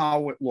works and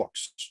how it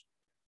looks.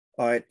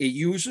 It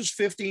uses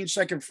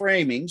 15-second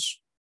framings.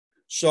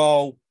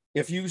 So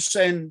If you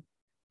send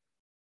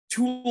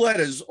 2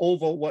 letters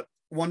over what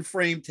one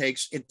frame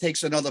takes, it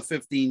takes another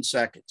 15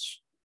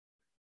 seconds.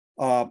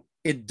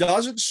 It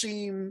doesn't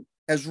seem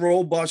as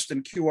robust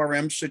in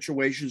QRM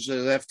situations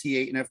as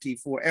FT8 and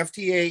FT4.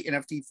 FT8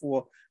 and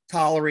FT4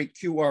 tolerate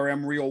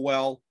QRM real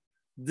well.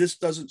 This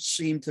doesn't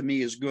seem to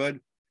me as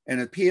good,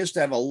 and it appears to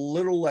have a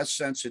little less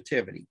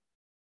sensitivity.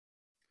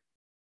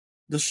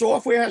 The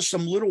software has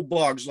some little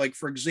bugs, like,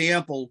 for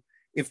example,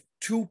 if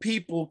 2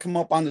 people come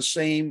up on the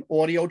same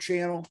audio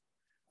channel,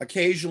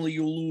 occasionally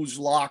you lose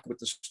lock with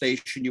the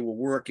station you were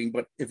working.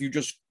 But if you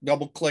just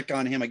double click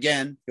on him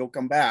again, he'll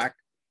come back,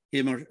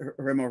 him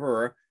or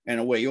her, and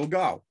away you'll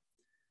go.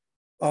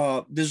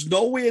 There's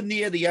nowhere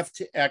near the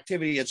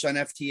activity that's on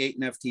FT8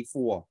 and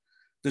FT4.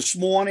 This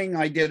morning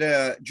I did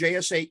a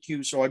JS8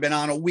 queue, so I've been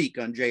on a week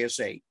on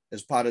JS8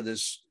 as part of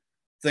this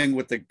thing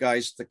with the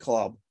guys at the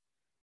club.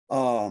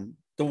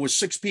 There was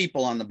 6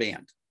 people on the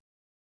band.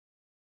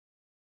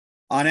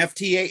 On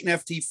FT8 and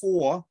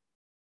FT4,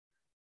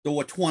 there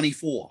were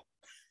 24.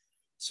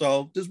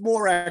 So there's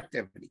more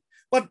activity.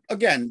 But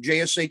again,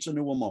 JS8's a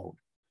newer mode.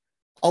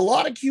 A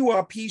lot of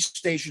QRP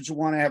stations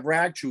want to have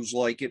rag chews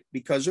like it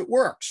because it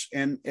works,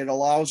 and it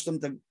allows them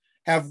to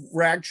have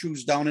rag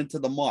chews down into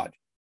the mud.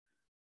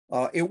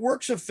 It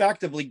works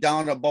effectively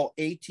down to about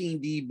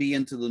 18 dB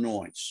into the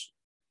noise.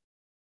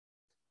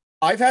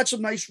 I've had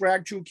some nice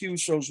rag chew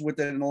QSOs with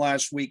it in the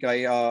last week.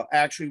 I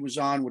actually was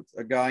on with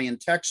a guy in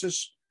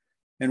Texas,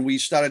 and we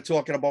started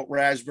talking about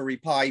Raspberry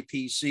Pi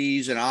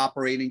PCs and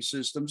operating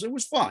systems. It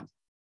was fun.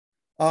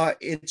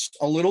 It's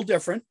a little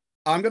different.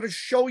 I'm going to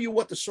show you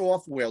what the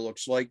software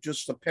looks like,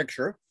 just a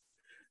picture.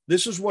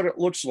 This is what it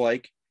looks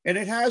like. And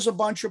it has a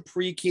bunch of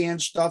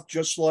pre-canned stuff,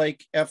 just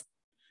like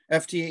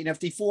FT8 and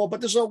FT4,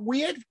 but there's a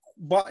weird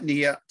button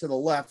here to the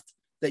left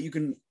that you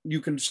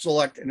can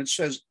select, and it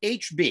says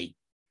HB,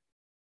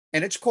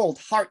 and it's called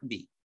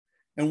Heartbeat.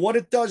 And what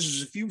it does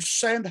is, if you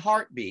send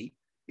Heartbeat,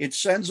 it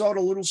sends out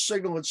a little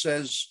signal that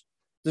says,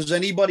 does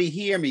anybody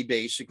hear me,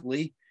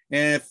 basically?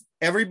 And if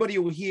everybody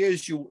who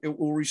hears you, it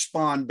will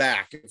respond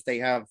back if they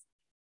have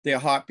their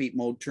heartbeat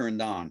mode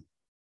turned on.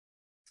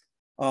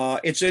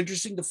 It's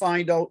interesting to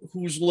find out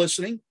who's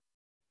listening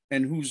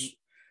and who's.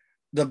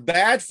 The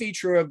bad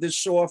feature of this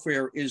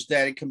software is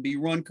that it can be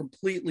run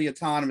completely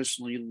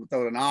autonomously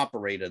without an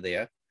operator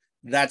there.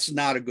 That's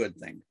not a good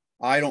thing.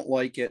 I don't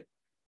like it.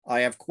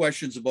 I have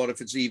questions about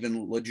if it's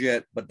even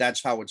legit, but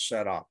that's how it's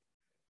set up.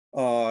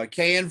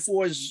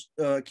 KN4's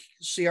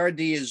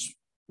CRD has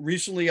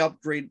recently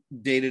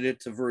updated it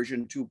to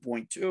version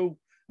 2.2.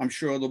 I'm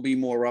sure there'll be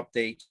more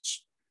updates.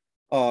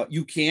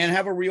 You can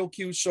have a real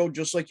QSO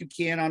just like you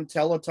can on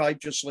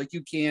Teletype, just like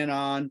you can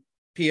on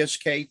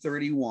PSK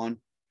 31.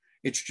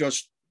 It's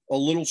just a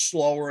little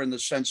slower in the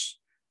sense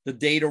the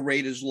data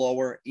rate is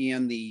lower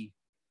and the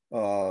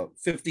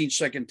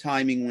 15-second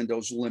timing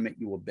windows limit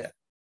you a bit,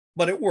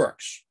 but it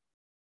works.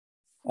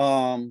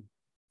 I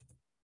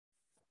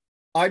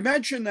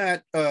mentioned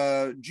that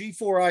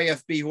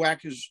G4IFB, who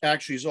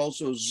actually is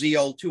also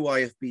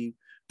ZL2IFB,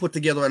 put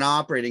together an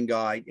operating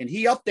guide, and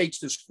he updates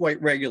this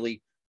quite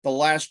regularly. The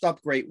last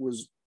upgrade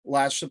was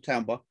last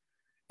September.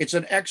 It's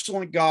an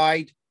excellent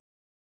guide.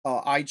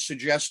 I'd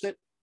suggest it.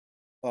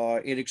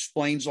 It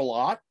explains a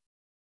lot.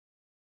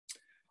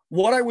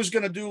 What I was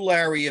going to do,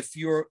 Larry, if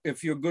you're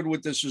good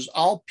with this, is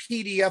I'll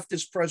PDF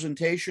this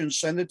presentation and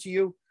send it to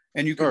you,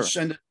 and you can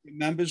send it to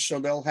members so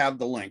they'll have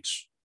the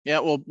links. Yeah,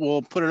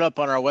 we'll put it up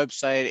on our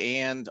website,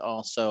 and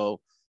also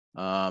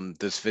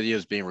this video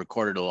is being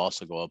recorded. It'll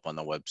also go up on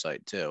the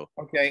website too.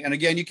 Okay, and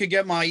again, you could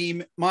get my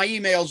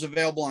email is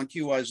available on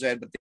QRZ,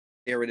 but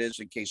there it is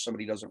in case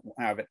somebody doesn't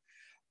have it.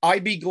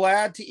 I'd be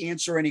glad to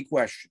answer any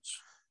questions.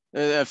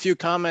 A few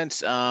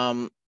comments.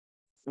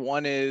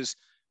 One is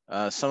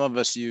some of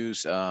us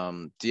use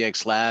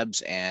DX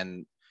Labs,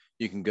 and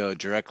you can go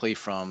directly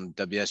from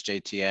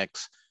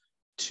WSJTX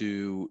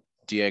to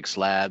DX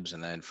Labs,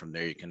 and then from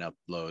there you can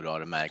upload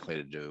automatically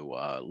to do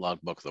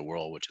Logbook of the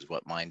World, which is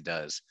what mine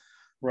does.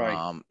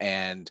 Right.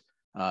 And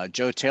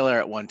Joe Taylor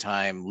at one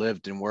time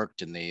lived and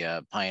worked in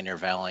the Pioneer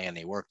Valley, and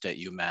he worked at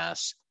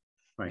UMass.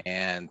 Right.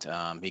 And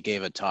he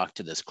gave a talk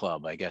to this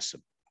club, I guess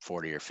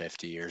 40 or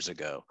 50 years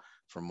ago,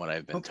 from what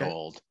I've been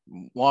told,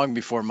 long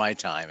before my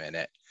time in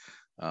it.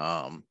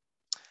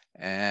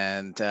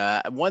 And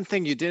one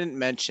thing you didn't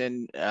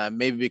mention,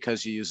 maybe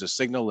because you use a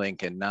signal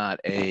link and not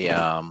a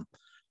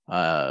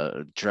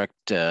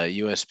direct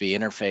USB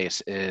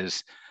interface,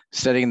 is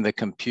setting the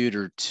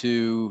computer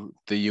to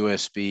the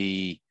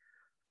USB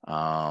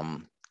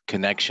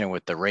connection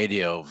with the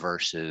radio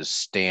versus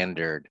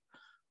standard.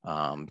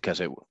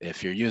 Because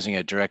if you're using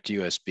a direct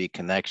USB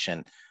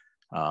connection,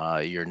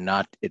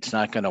 it's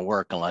not going to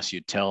work unless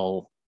you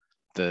tell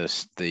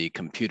the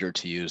computer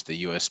to use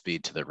the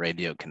USB to the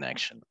radio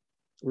connection.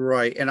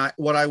 Right. And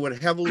what I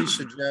would heavily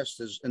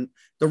suggest is, and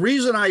the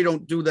reason I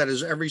don't do that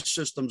is every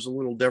system's a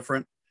little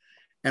different.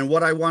 And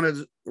what I want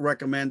to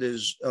recommend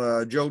is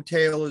Joe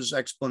Taylor's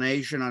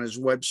explanation on his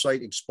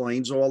website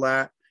explains all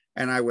that.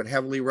 And I would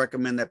heavily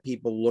recommend that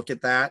people look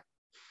at that.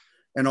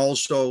 And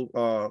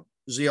also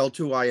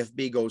ZL2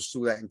 IFB goes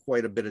through that in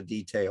quite a bit of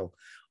detail.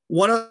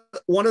 One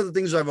of the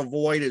things I've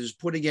avoided is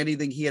putting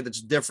anything here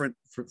that's different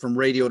from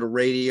radio to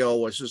radio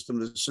or system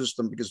to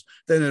system, because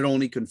then it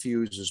only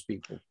confuses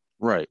people.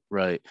 Right,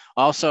 right.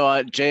 Also,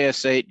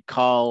 JS8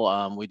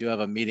 call, we do have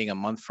a meeting a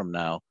month from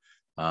now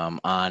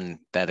on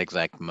that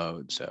exact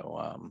mode.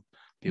 So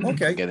people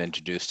can get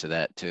introduced to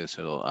that too.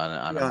 So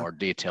on a more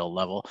detailed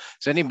level.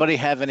 Does anybody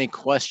have any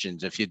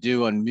questions? If you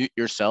do, unmute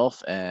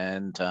yourself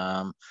and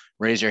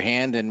raise your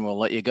hand and we'll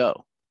let you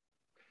go.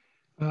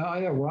 I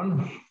have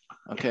one.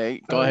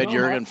 Okay, go ahead,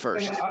 Jürgen,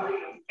 first.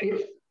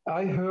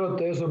 I heard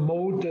there's a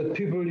mode that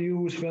people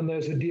use when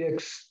there's a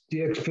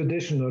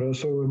de-expedition or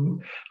so.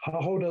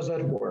 How does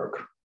that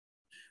work?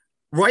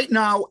 Right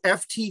now,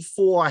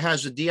 FT4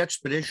 has a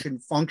de-expedition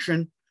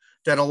function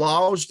that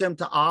allows them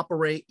to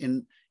operate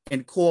and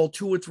call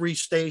 2 or 3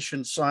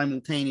 stations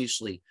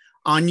simultaneously.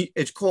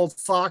 It's called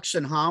Fox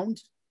and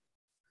Hound.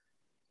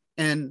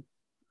 And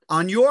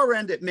on your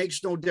end, it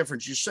makes no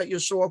difference. You set your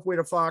software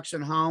to Fox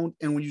and Hound,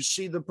 and when you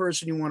see the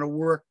person you want to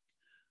work,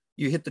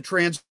 you hit the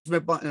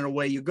transmit button and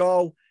away you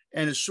go.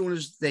 And as soon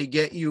as they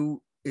get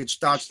you, it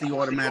starts the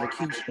automatic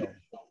queue stone.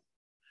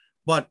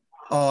 But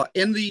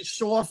in the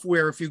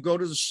software, if you go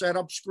to the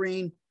setup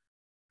screen,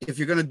 if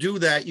you're going to do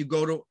that, you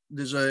go to,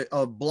 there's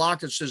a block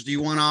that says, do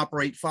you want to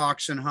operate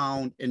Fox and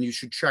Hound? And you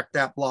should check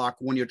that block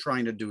when you're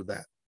trying to do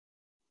that.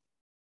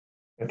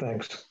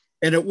 Thanks.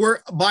 And it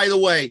worked, by the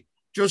way,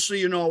 just so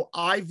you know,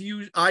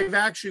 I've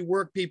actually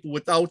worked people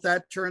without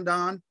that turned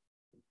on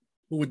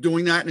who were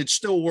doing that, and it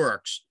still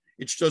works.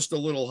 It's just a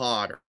little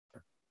harder.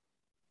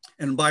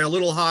 And by a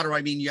little harder,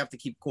 I mean you have to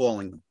keep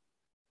calling them.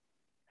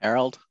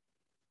 Harold?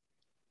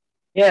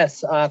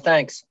 Yes,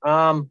 thanks.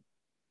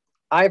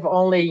 I've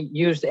only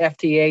used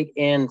FT8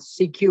 in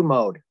CQ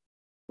mode,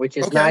 which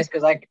is nice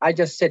because I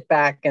just sit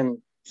back and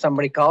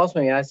somebody calls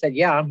me. I said,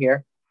 yeah, I'm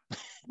here.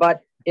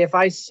 But if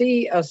I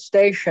see a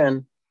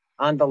station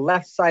on the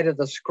left side of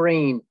the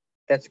screen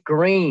that's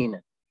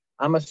green,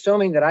 I'm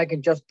assuming that I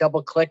can just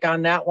double click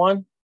on that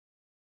one.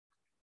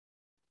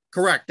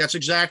 Correct. That's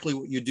exactly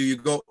what you do.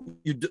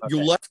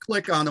 You left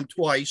click on them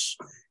twice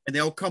and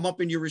they'll come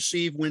up in your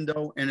receive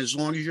window. And as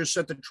long as you're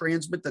set to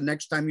transmit, the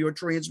next time your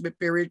transmit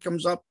period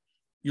comes up,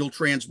 you'll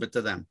transmit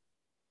to them.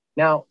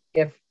 Now,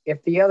 if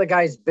the other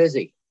guy's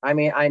busy, I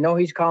mean, I know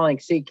he's calling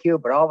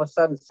CQ, but all of a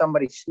sudden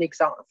somebody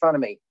sneaks out in front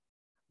of me.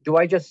 Do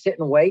I just sit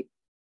and wait?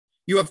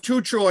 You have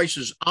 2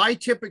 choices. I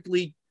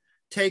typically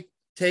take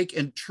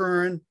and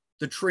turn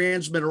the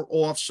transmitter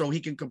off so he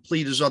can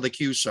complete his other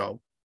QSO,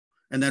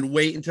 and then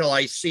wait until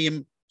I see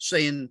him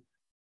saying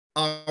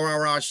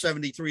RRR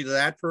 73 to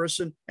that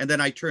person, and then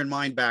I turn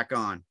mine back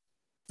on.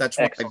 That's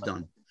what I've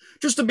done.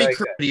 Just to be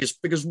courteous,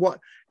 because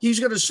what he's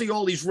going to see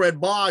all these red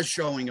bars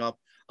showing up.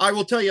 I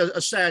will tell you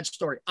a sad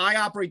story. I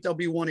operate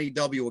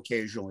W1AW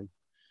occasionally,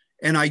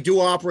 and I do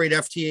operate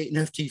FT8 and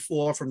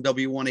FT4 from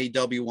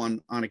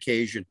W1AW on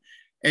occasion.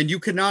 And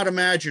you cannot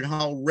imagine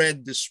how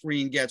red the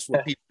screen gets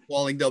with people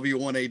calling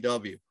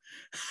W1AW.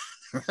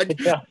 Right?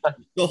 Yeah.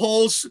 The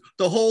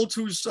whole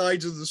 2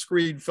 sides of the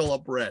screen fill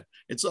up red.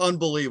 It's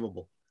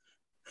unbelievable.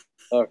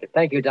 Okay,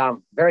 thank you,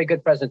 Dom. Very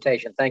good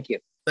presentation. Thank you.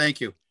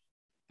 Thank you.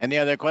 Any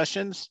other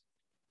questions?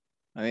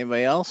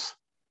 Anybody else?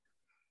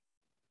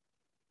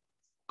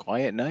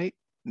 Quiet night.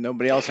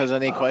 Nobody else has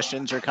any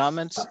questions or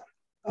comments?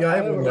 Yeah, I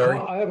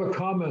have a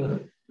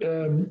comment.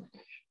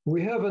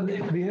 We have an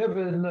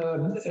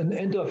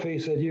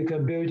interface that you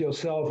can build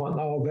yourself on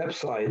our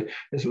website.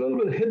 It's a little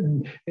bit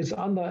hidden. It's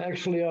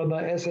actually on the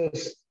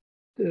SS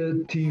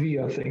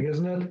TV, I think,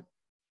 isn't it?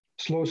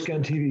 Slow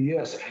scan TV,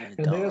 yes.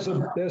 And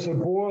there's a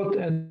board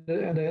and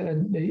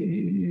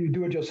you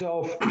do it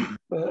yourself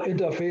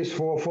interface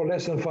for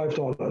less than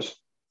 $5.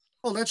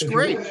 Oh, that's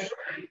great.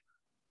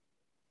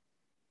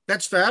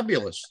 That's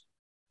fabulous.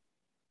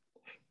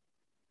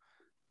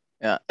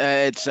 Yeah,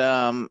 it's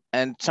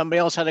and somebody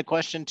else had a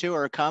question too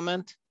or a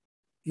comment?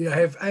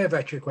 Yeah, I have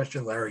actually a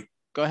question, Larry.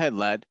 Go ahead,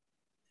 lad.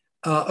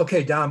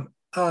 Okay, Dom.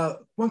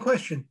 One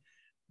question.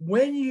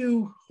 When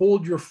you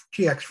hold your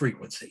TX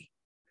frequency,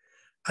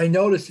 I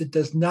notice it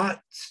does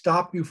not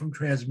stop you from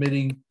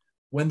transmitting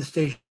when the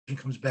station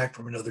comes back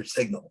from another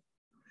signal.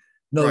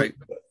 No, right.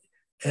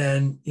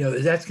 And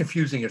that's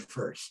confusing at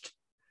first.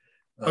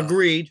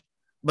 Agreed.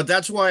 But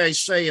that's why I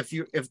say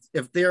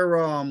if they're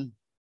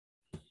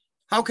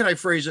how can I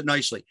phrase it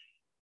nicely?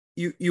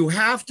 You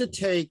have to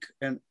take,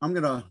 and I'm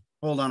gonna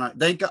hold on.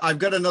 I've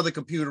got another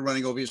computer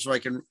running over here so I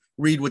can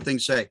read what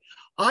things say.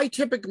 I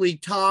typically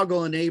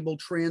toggle enable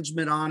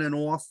transmit on and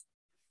off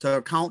to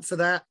account for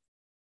that.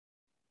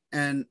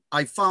 And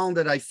I found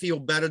that I feel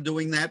better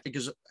doing that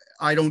because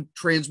I don't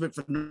transmit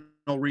for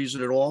no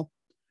reason at all.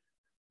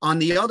 On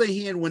the other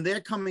hand, when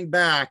they're coming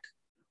back,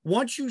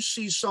 once you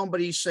see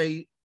somebody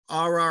say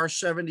RR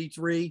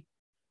 73,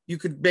 you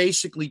could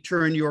basically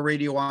turn your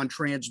radio on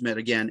transmit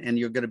again, and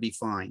you're going to be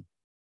fine.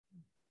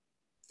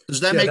 Does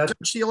that make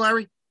sense to you,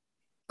 Larry?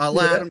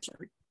 Lad, I'm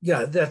sorry.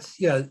 Yeah, that's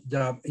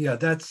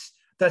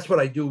what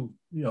I do,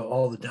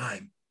 all the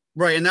time.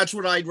 Right, and that's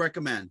what I'd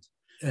recommend.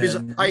 Because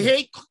I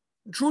hate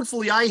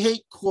truthfully, I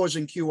hate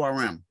causing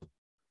QRM,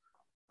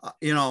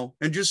 you know,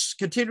 and just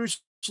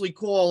continuously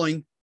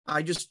calling.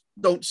 I just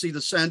don't see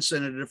the sense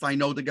in it if I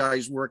know the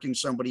guy's working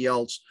somebody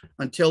else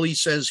until he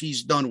says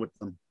he's done with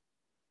them.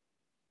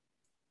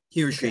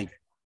 He or she.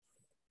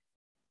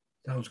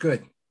 Sounds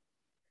good.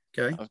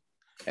 Okay.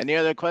 Any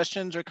other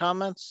questions or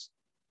comments?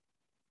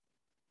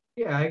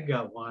 Yeah, I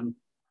got one.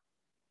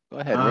 Go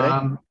ahead,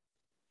 Ray.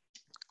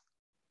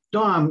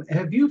 Dom,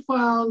 have you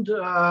found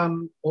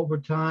over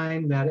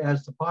time that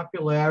as the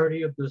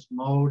popularity of this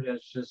mode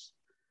has just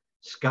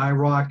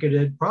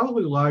skyrocketed,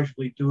 probably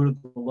largely due to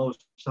the low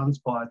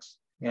sunspots,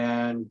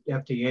 and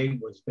FT8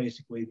 was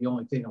basically the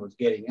only thing that was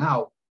getting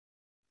out,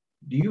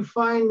 do you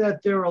find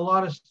that there are a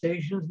lot of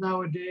stations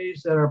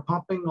nowadays that are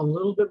pumping a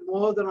little bit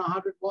more than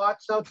 100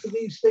 watts out to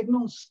these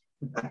signals?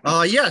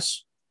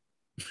 Yes.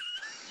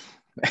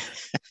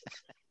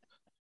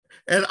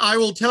 And I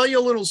will tell you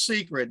a little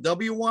secret.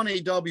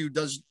 W1AW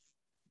does,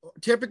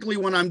 typically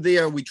when I'm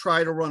there, we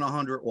try to run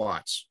 100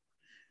 watts.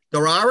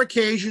 There are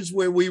occasions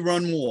where we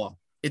run more.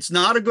 It's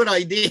not a good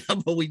idea,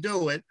 but we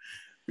do it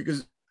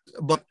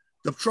but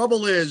the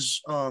trouble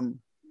is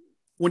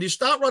when you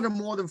start running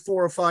more than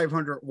 400 or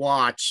 500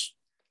 watts,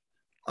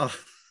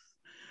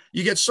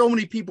 you get so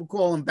many people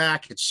calling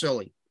back. It's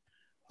silly.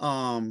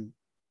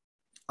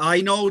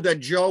 I know that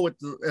Joe at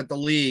the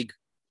league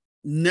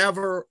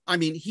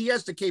he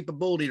has the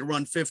capability to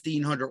run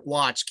 1500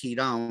 watts key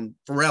down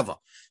forever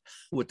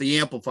with the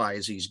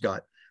amplifiers he's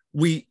got.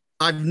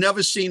 I've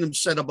never seen him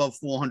set above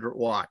 400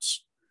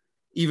 watts,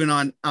 even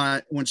on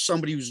when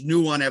somebody who's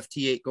new on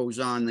FT8 goes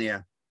on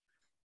there.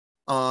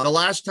 The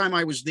last time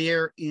I was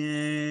there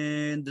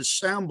in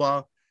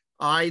December,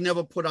 I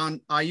never put on,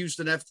 I used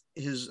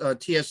his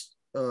TS,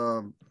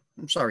 the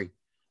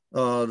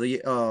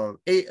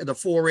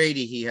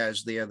 480 he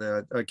has there,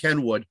 the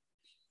Kenwood,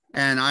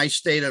 and I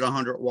stayed at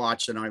 100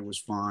 watts and I was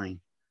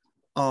fine.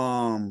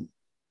 But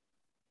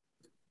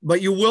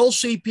you will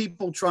see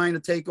people trying to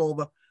take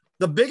over.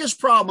 The biggest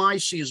problem I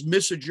see is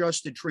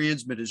misadjusted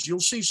transmitters. You'll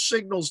see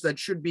signals that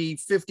should be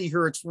 50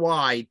 hertz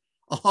wide,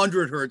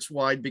 100 hertz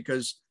wide,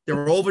 because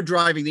they're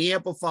overdriving the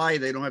amplifier.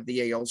 They don't have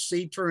the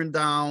ALC turned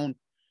down,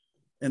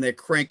 and they're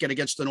cranking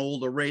against an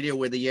older radio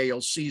where the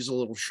ALC is a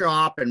little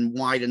sharp and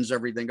widens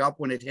everything up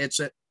when it hits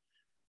it.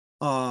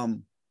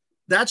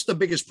 That's the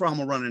biggest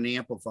problem running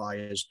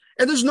amplifiers.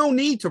 And there's no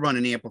need to run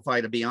an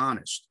amplifier, to be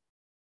honest.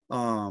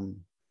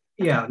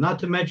 Yeah, not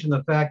to mention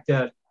the fact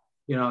that,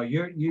 you know,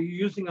 you're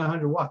using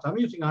 100 watts. I'm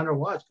using 100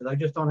 watts because I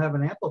just don't have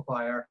an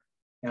amplifier,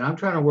 and I'm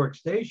trying to work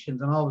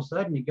stations, and all of a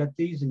sudden you get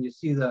these and you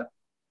see the,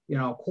 you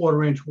know,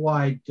 1/4 inch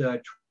wide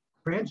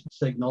transmit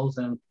signals,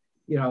 and,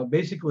 you know,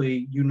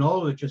 basically, you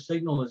know that your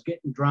signal is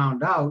getting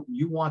drowned out and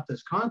you want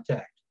this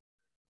contact.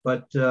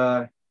 But,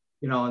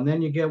 you know, and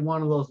then you get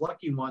one of those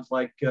lucky ones,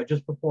 like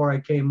just before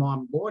I came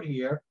on board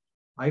here,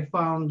 I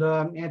found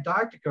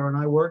Antarctica, and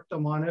I worked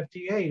them on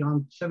FT8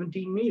 on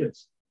 17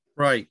 meters.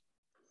 Right.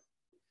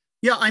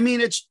 Yeah, I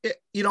mean,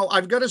 you know,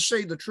 I've got to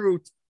say the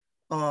truth.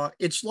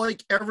 It's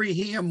like every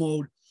ham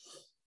mode.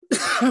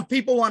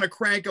 People want to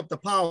crank up the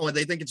power.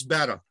 They think it's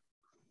better.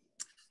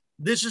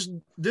 This is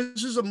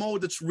a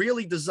mode that's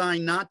really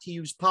designed not to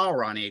use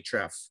power on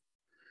HF.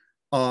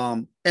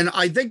 And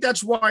I think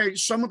that's why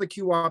some of the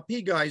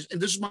QRP guys, and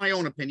this is my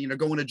own opinion, are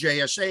going to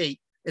JS8.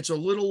 It's a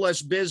little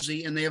less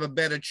busy and they have a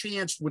better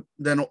chance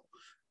than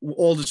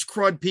all this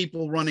crud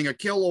people running a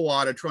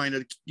kilowatt are trying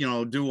to, you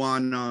know, do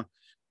on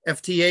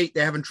FT8.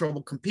 They're having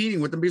trouble competing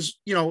with them because,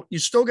 you know, you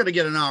still got to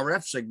get an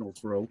RF signal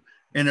through.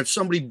 And if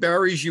somebody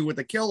buries you with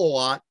a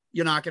kilowatt,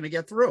 you're not going to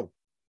get through.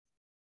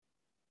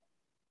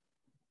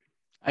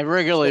 I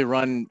regularly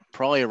run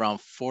probably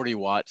around 40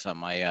 watts on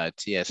my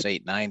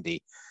TS890.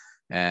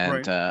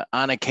 And Right.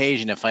 On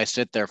occasion, if I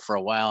sit there for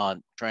a while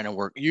and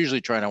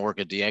usually trying to work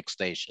a DX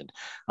station,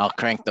 I'll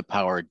crank the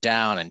power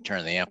down and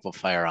turn the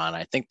amplifier on.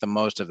 I think the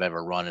most I've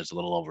ever run is a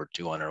little over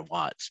 200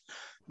 watts.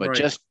 But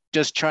Right.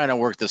 just trying to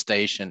work the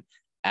station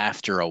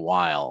after a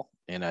while,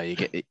 you know, you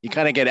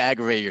kind of get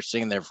aggravated. You're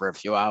sitting there for a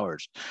few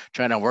hours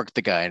trying to work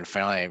the guy, and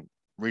finally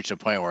reach a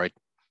point where I,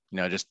 you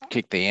know, just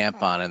kick the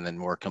amp on and then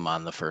work him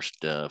on the first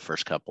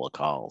couple of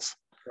calls.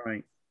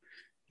 Right.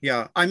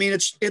 Yeah. I mean,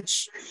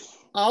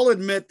 I'll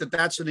admit that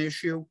that's an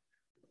issue.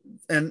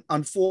 And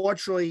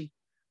unfortunately,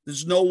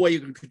 there's no way you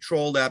can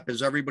control that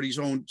because everybody's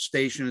own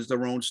station is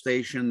their own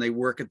station. They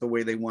work it the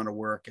way they want to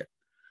work it.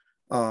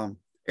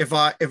 If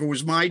it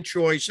was my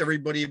choice,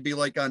 everybody would be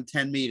like on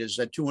 10 meters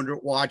at 200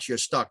 watts, you're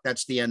stuck.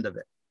 That's the end of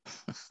it.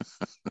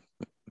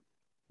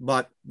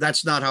 But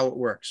that's not how it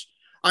works.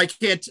 I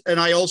can't. And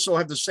I also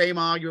have the same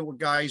argument with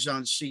guys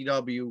on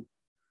CW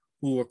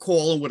who are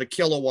calling with a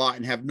kilowatt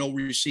and have no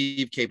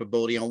receive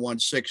capability on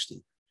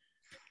 160.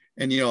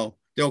 And, you know,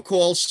 they'll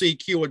call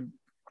CQ and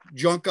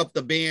junk up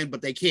the band,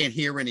 but they can't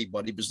hear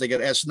anybody because they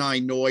got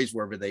S9 noise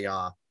wherever they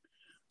are.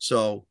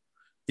 So,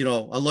 you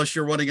know, unless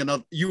you are running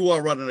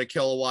a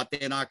kilowatt,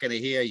 they're not going to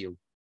hear you.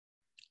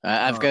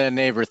 I've got a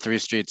neighbor 3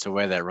 streets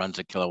away that runs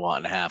a 1.5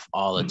 kilowatts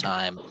all the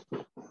time.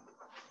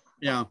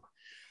 Yeah.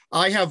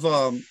 I have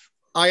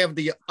I have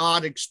the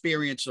odd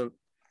experience of,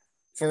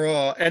 for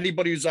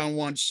anybody who's on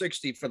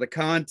 160 for the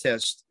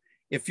contest,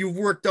 if you've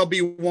worked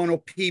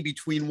W10P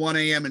between 1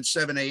 a.m. and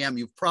 7 a.m.,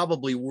 you've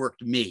probably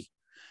worked me.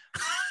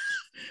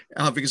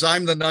 Because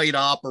I'm the night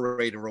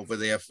operator over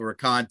there for a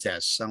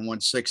contest on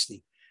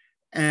 160.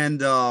 And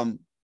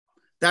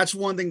that's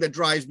one thing that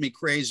drives me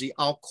crazy.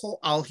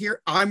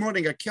 I'm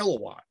running a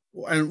kilowatt,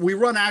 and we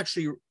run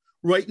actually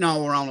right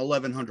now around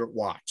 1100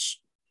 watts.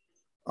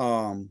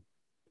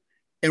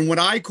 And when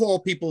I call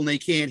people and they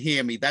can't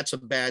hear me, that's a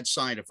bad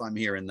sign if I'm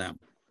hearing them.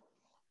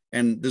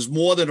 And there's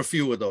more than a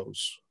few of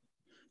those.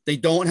 They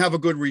don't have a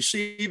good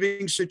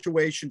receiving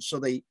situation,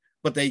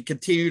 but they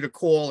continue to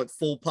call at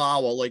full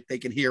power like they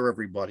can hear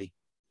everybody.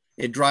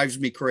 It drives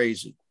me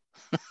crazy.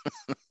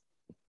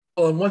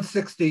 Well, in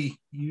 160,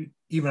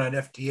 even on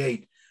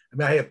FT8, I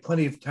mean, I have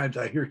plenty of times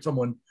I hear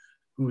someone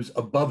who's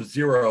above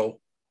zero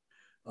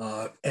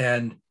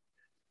and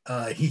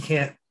he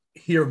can't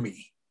hear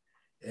me.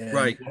 And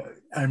right.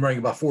 I'm running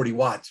about 40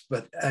 watts,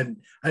 and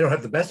I don't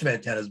have the best of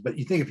antennas, but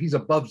you think if he's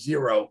above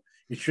zero,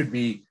 it should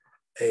be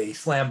a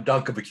slam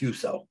dunk of a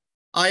QSO.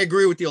 I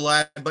agree with you,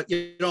 lad, but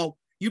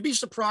you'd be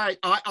surprised.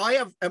 I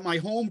have at my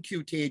home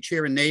QTH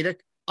here in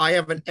Natick, I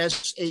have an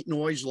S8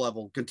 noise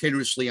level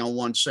continuously on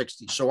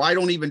 160. So I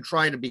don't even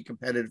try to be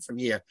competitive from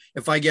here.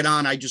 If I get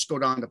on, I just go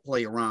down to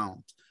play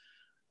around.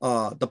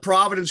 The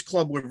Providence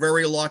Club, we're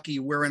very lucky.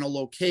 We're in a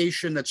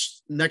location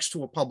that's next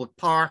to a public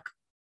park.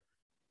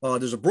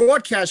 There's a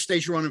broadcast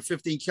station running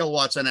 15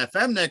 kilowatts on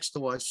FM next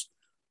to us,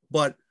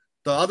 but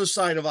the other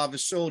side of our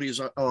facility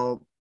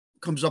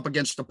comes up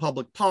against the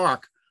public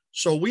park.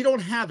 So we don't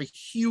have a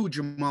huge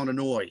amount of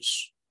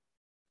noise.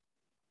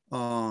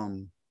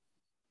 And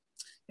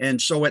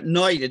so at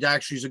night, it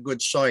actually is a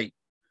good site.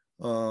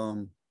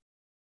 But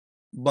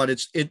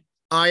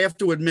I have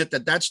to admit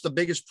that that's the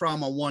biggest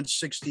problem on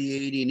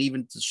 160, 80, and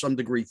even to some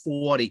degree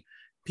 40,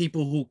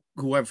 people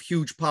who have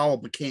huge power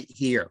but can't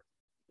hear.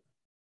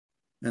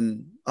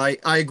 And I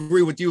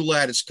agree with you,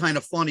 lad. It's kind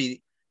of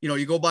funny.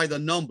 You go by the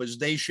numbers,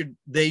 they should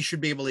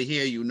be able to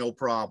hear you, no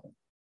problem.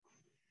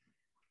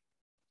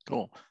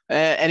 Cool.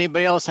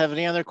 Anybody else have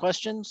any other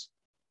questions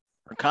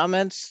or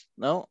comments?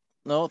 No.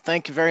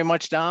 Thank you very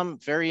much, Dom.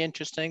 Very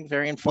interesting,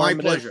 very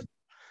informative. My pleasure.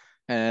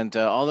 And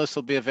all this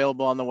will be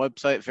available on the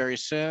website very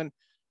soon.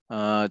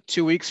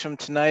 2 weeks from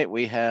tonight,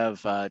 we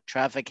have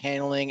Traffic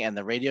Handling and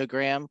the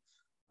Radiogram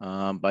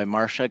by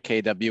Marcia,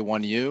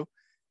 KW1U.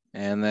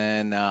 And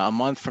then a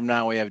month from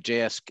now, we have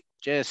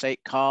JS8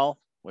 Call,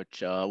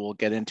 which we'll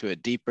get into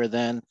it deeper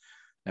then.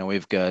 And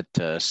we've got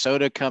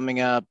SOTA coming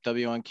up,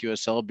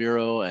 W1QSL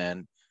Bureau,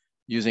 and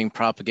using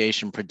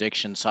propagation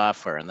prediction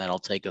software. And that'll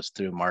take us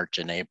through March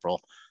and April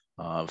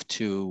of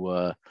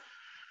two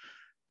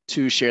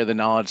share the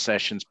knowledge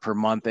sessions per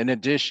month, in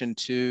addition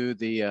to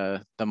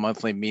the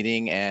monthly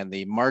meeting. And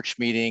the March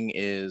meeting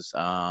is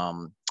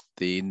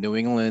the New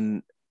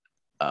England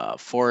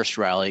Forest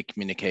Rally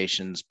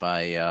Communications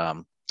by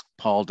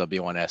Paul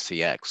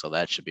W1SCX. So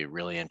that should be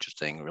really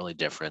interesting, really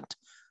different,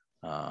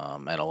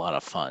 and a lot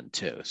of fun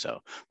too.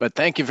 So, but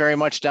thank you very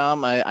much,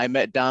 Dom. I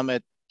met Dom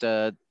at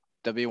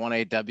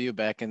W1AW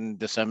back in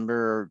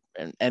December,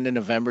 end of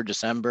November,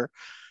 December.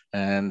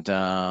 And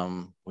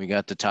we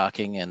got to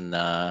talking,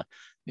 and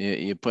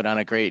you put on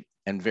a great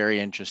and very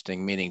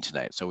interesting meeting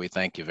tonight. So we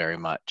thank you very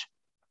much.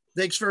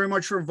 Thanks very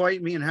much for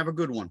inviting me, and have a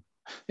good one.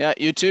 Yeah,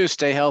 you too.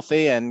 Stay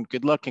healthy and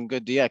good luck and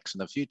good DX in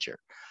the future.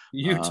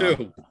 You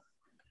too.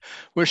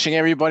 Wishing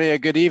everybody a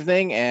good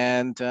evening,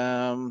 and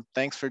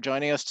thanks for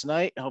joining us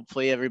tonight.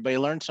 Hopefully everybody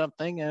learned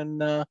something,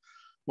 and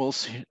we'll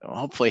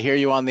hopefully hear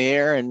you on the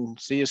air and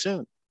see you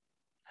soon.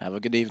 Have a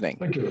good evening.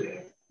 Thank you.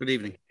 Good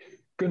evening.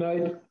 Good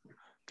night.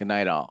 Good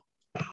night, all.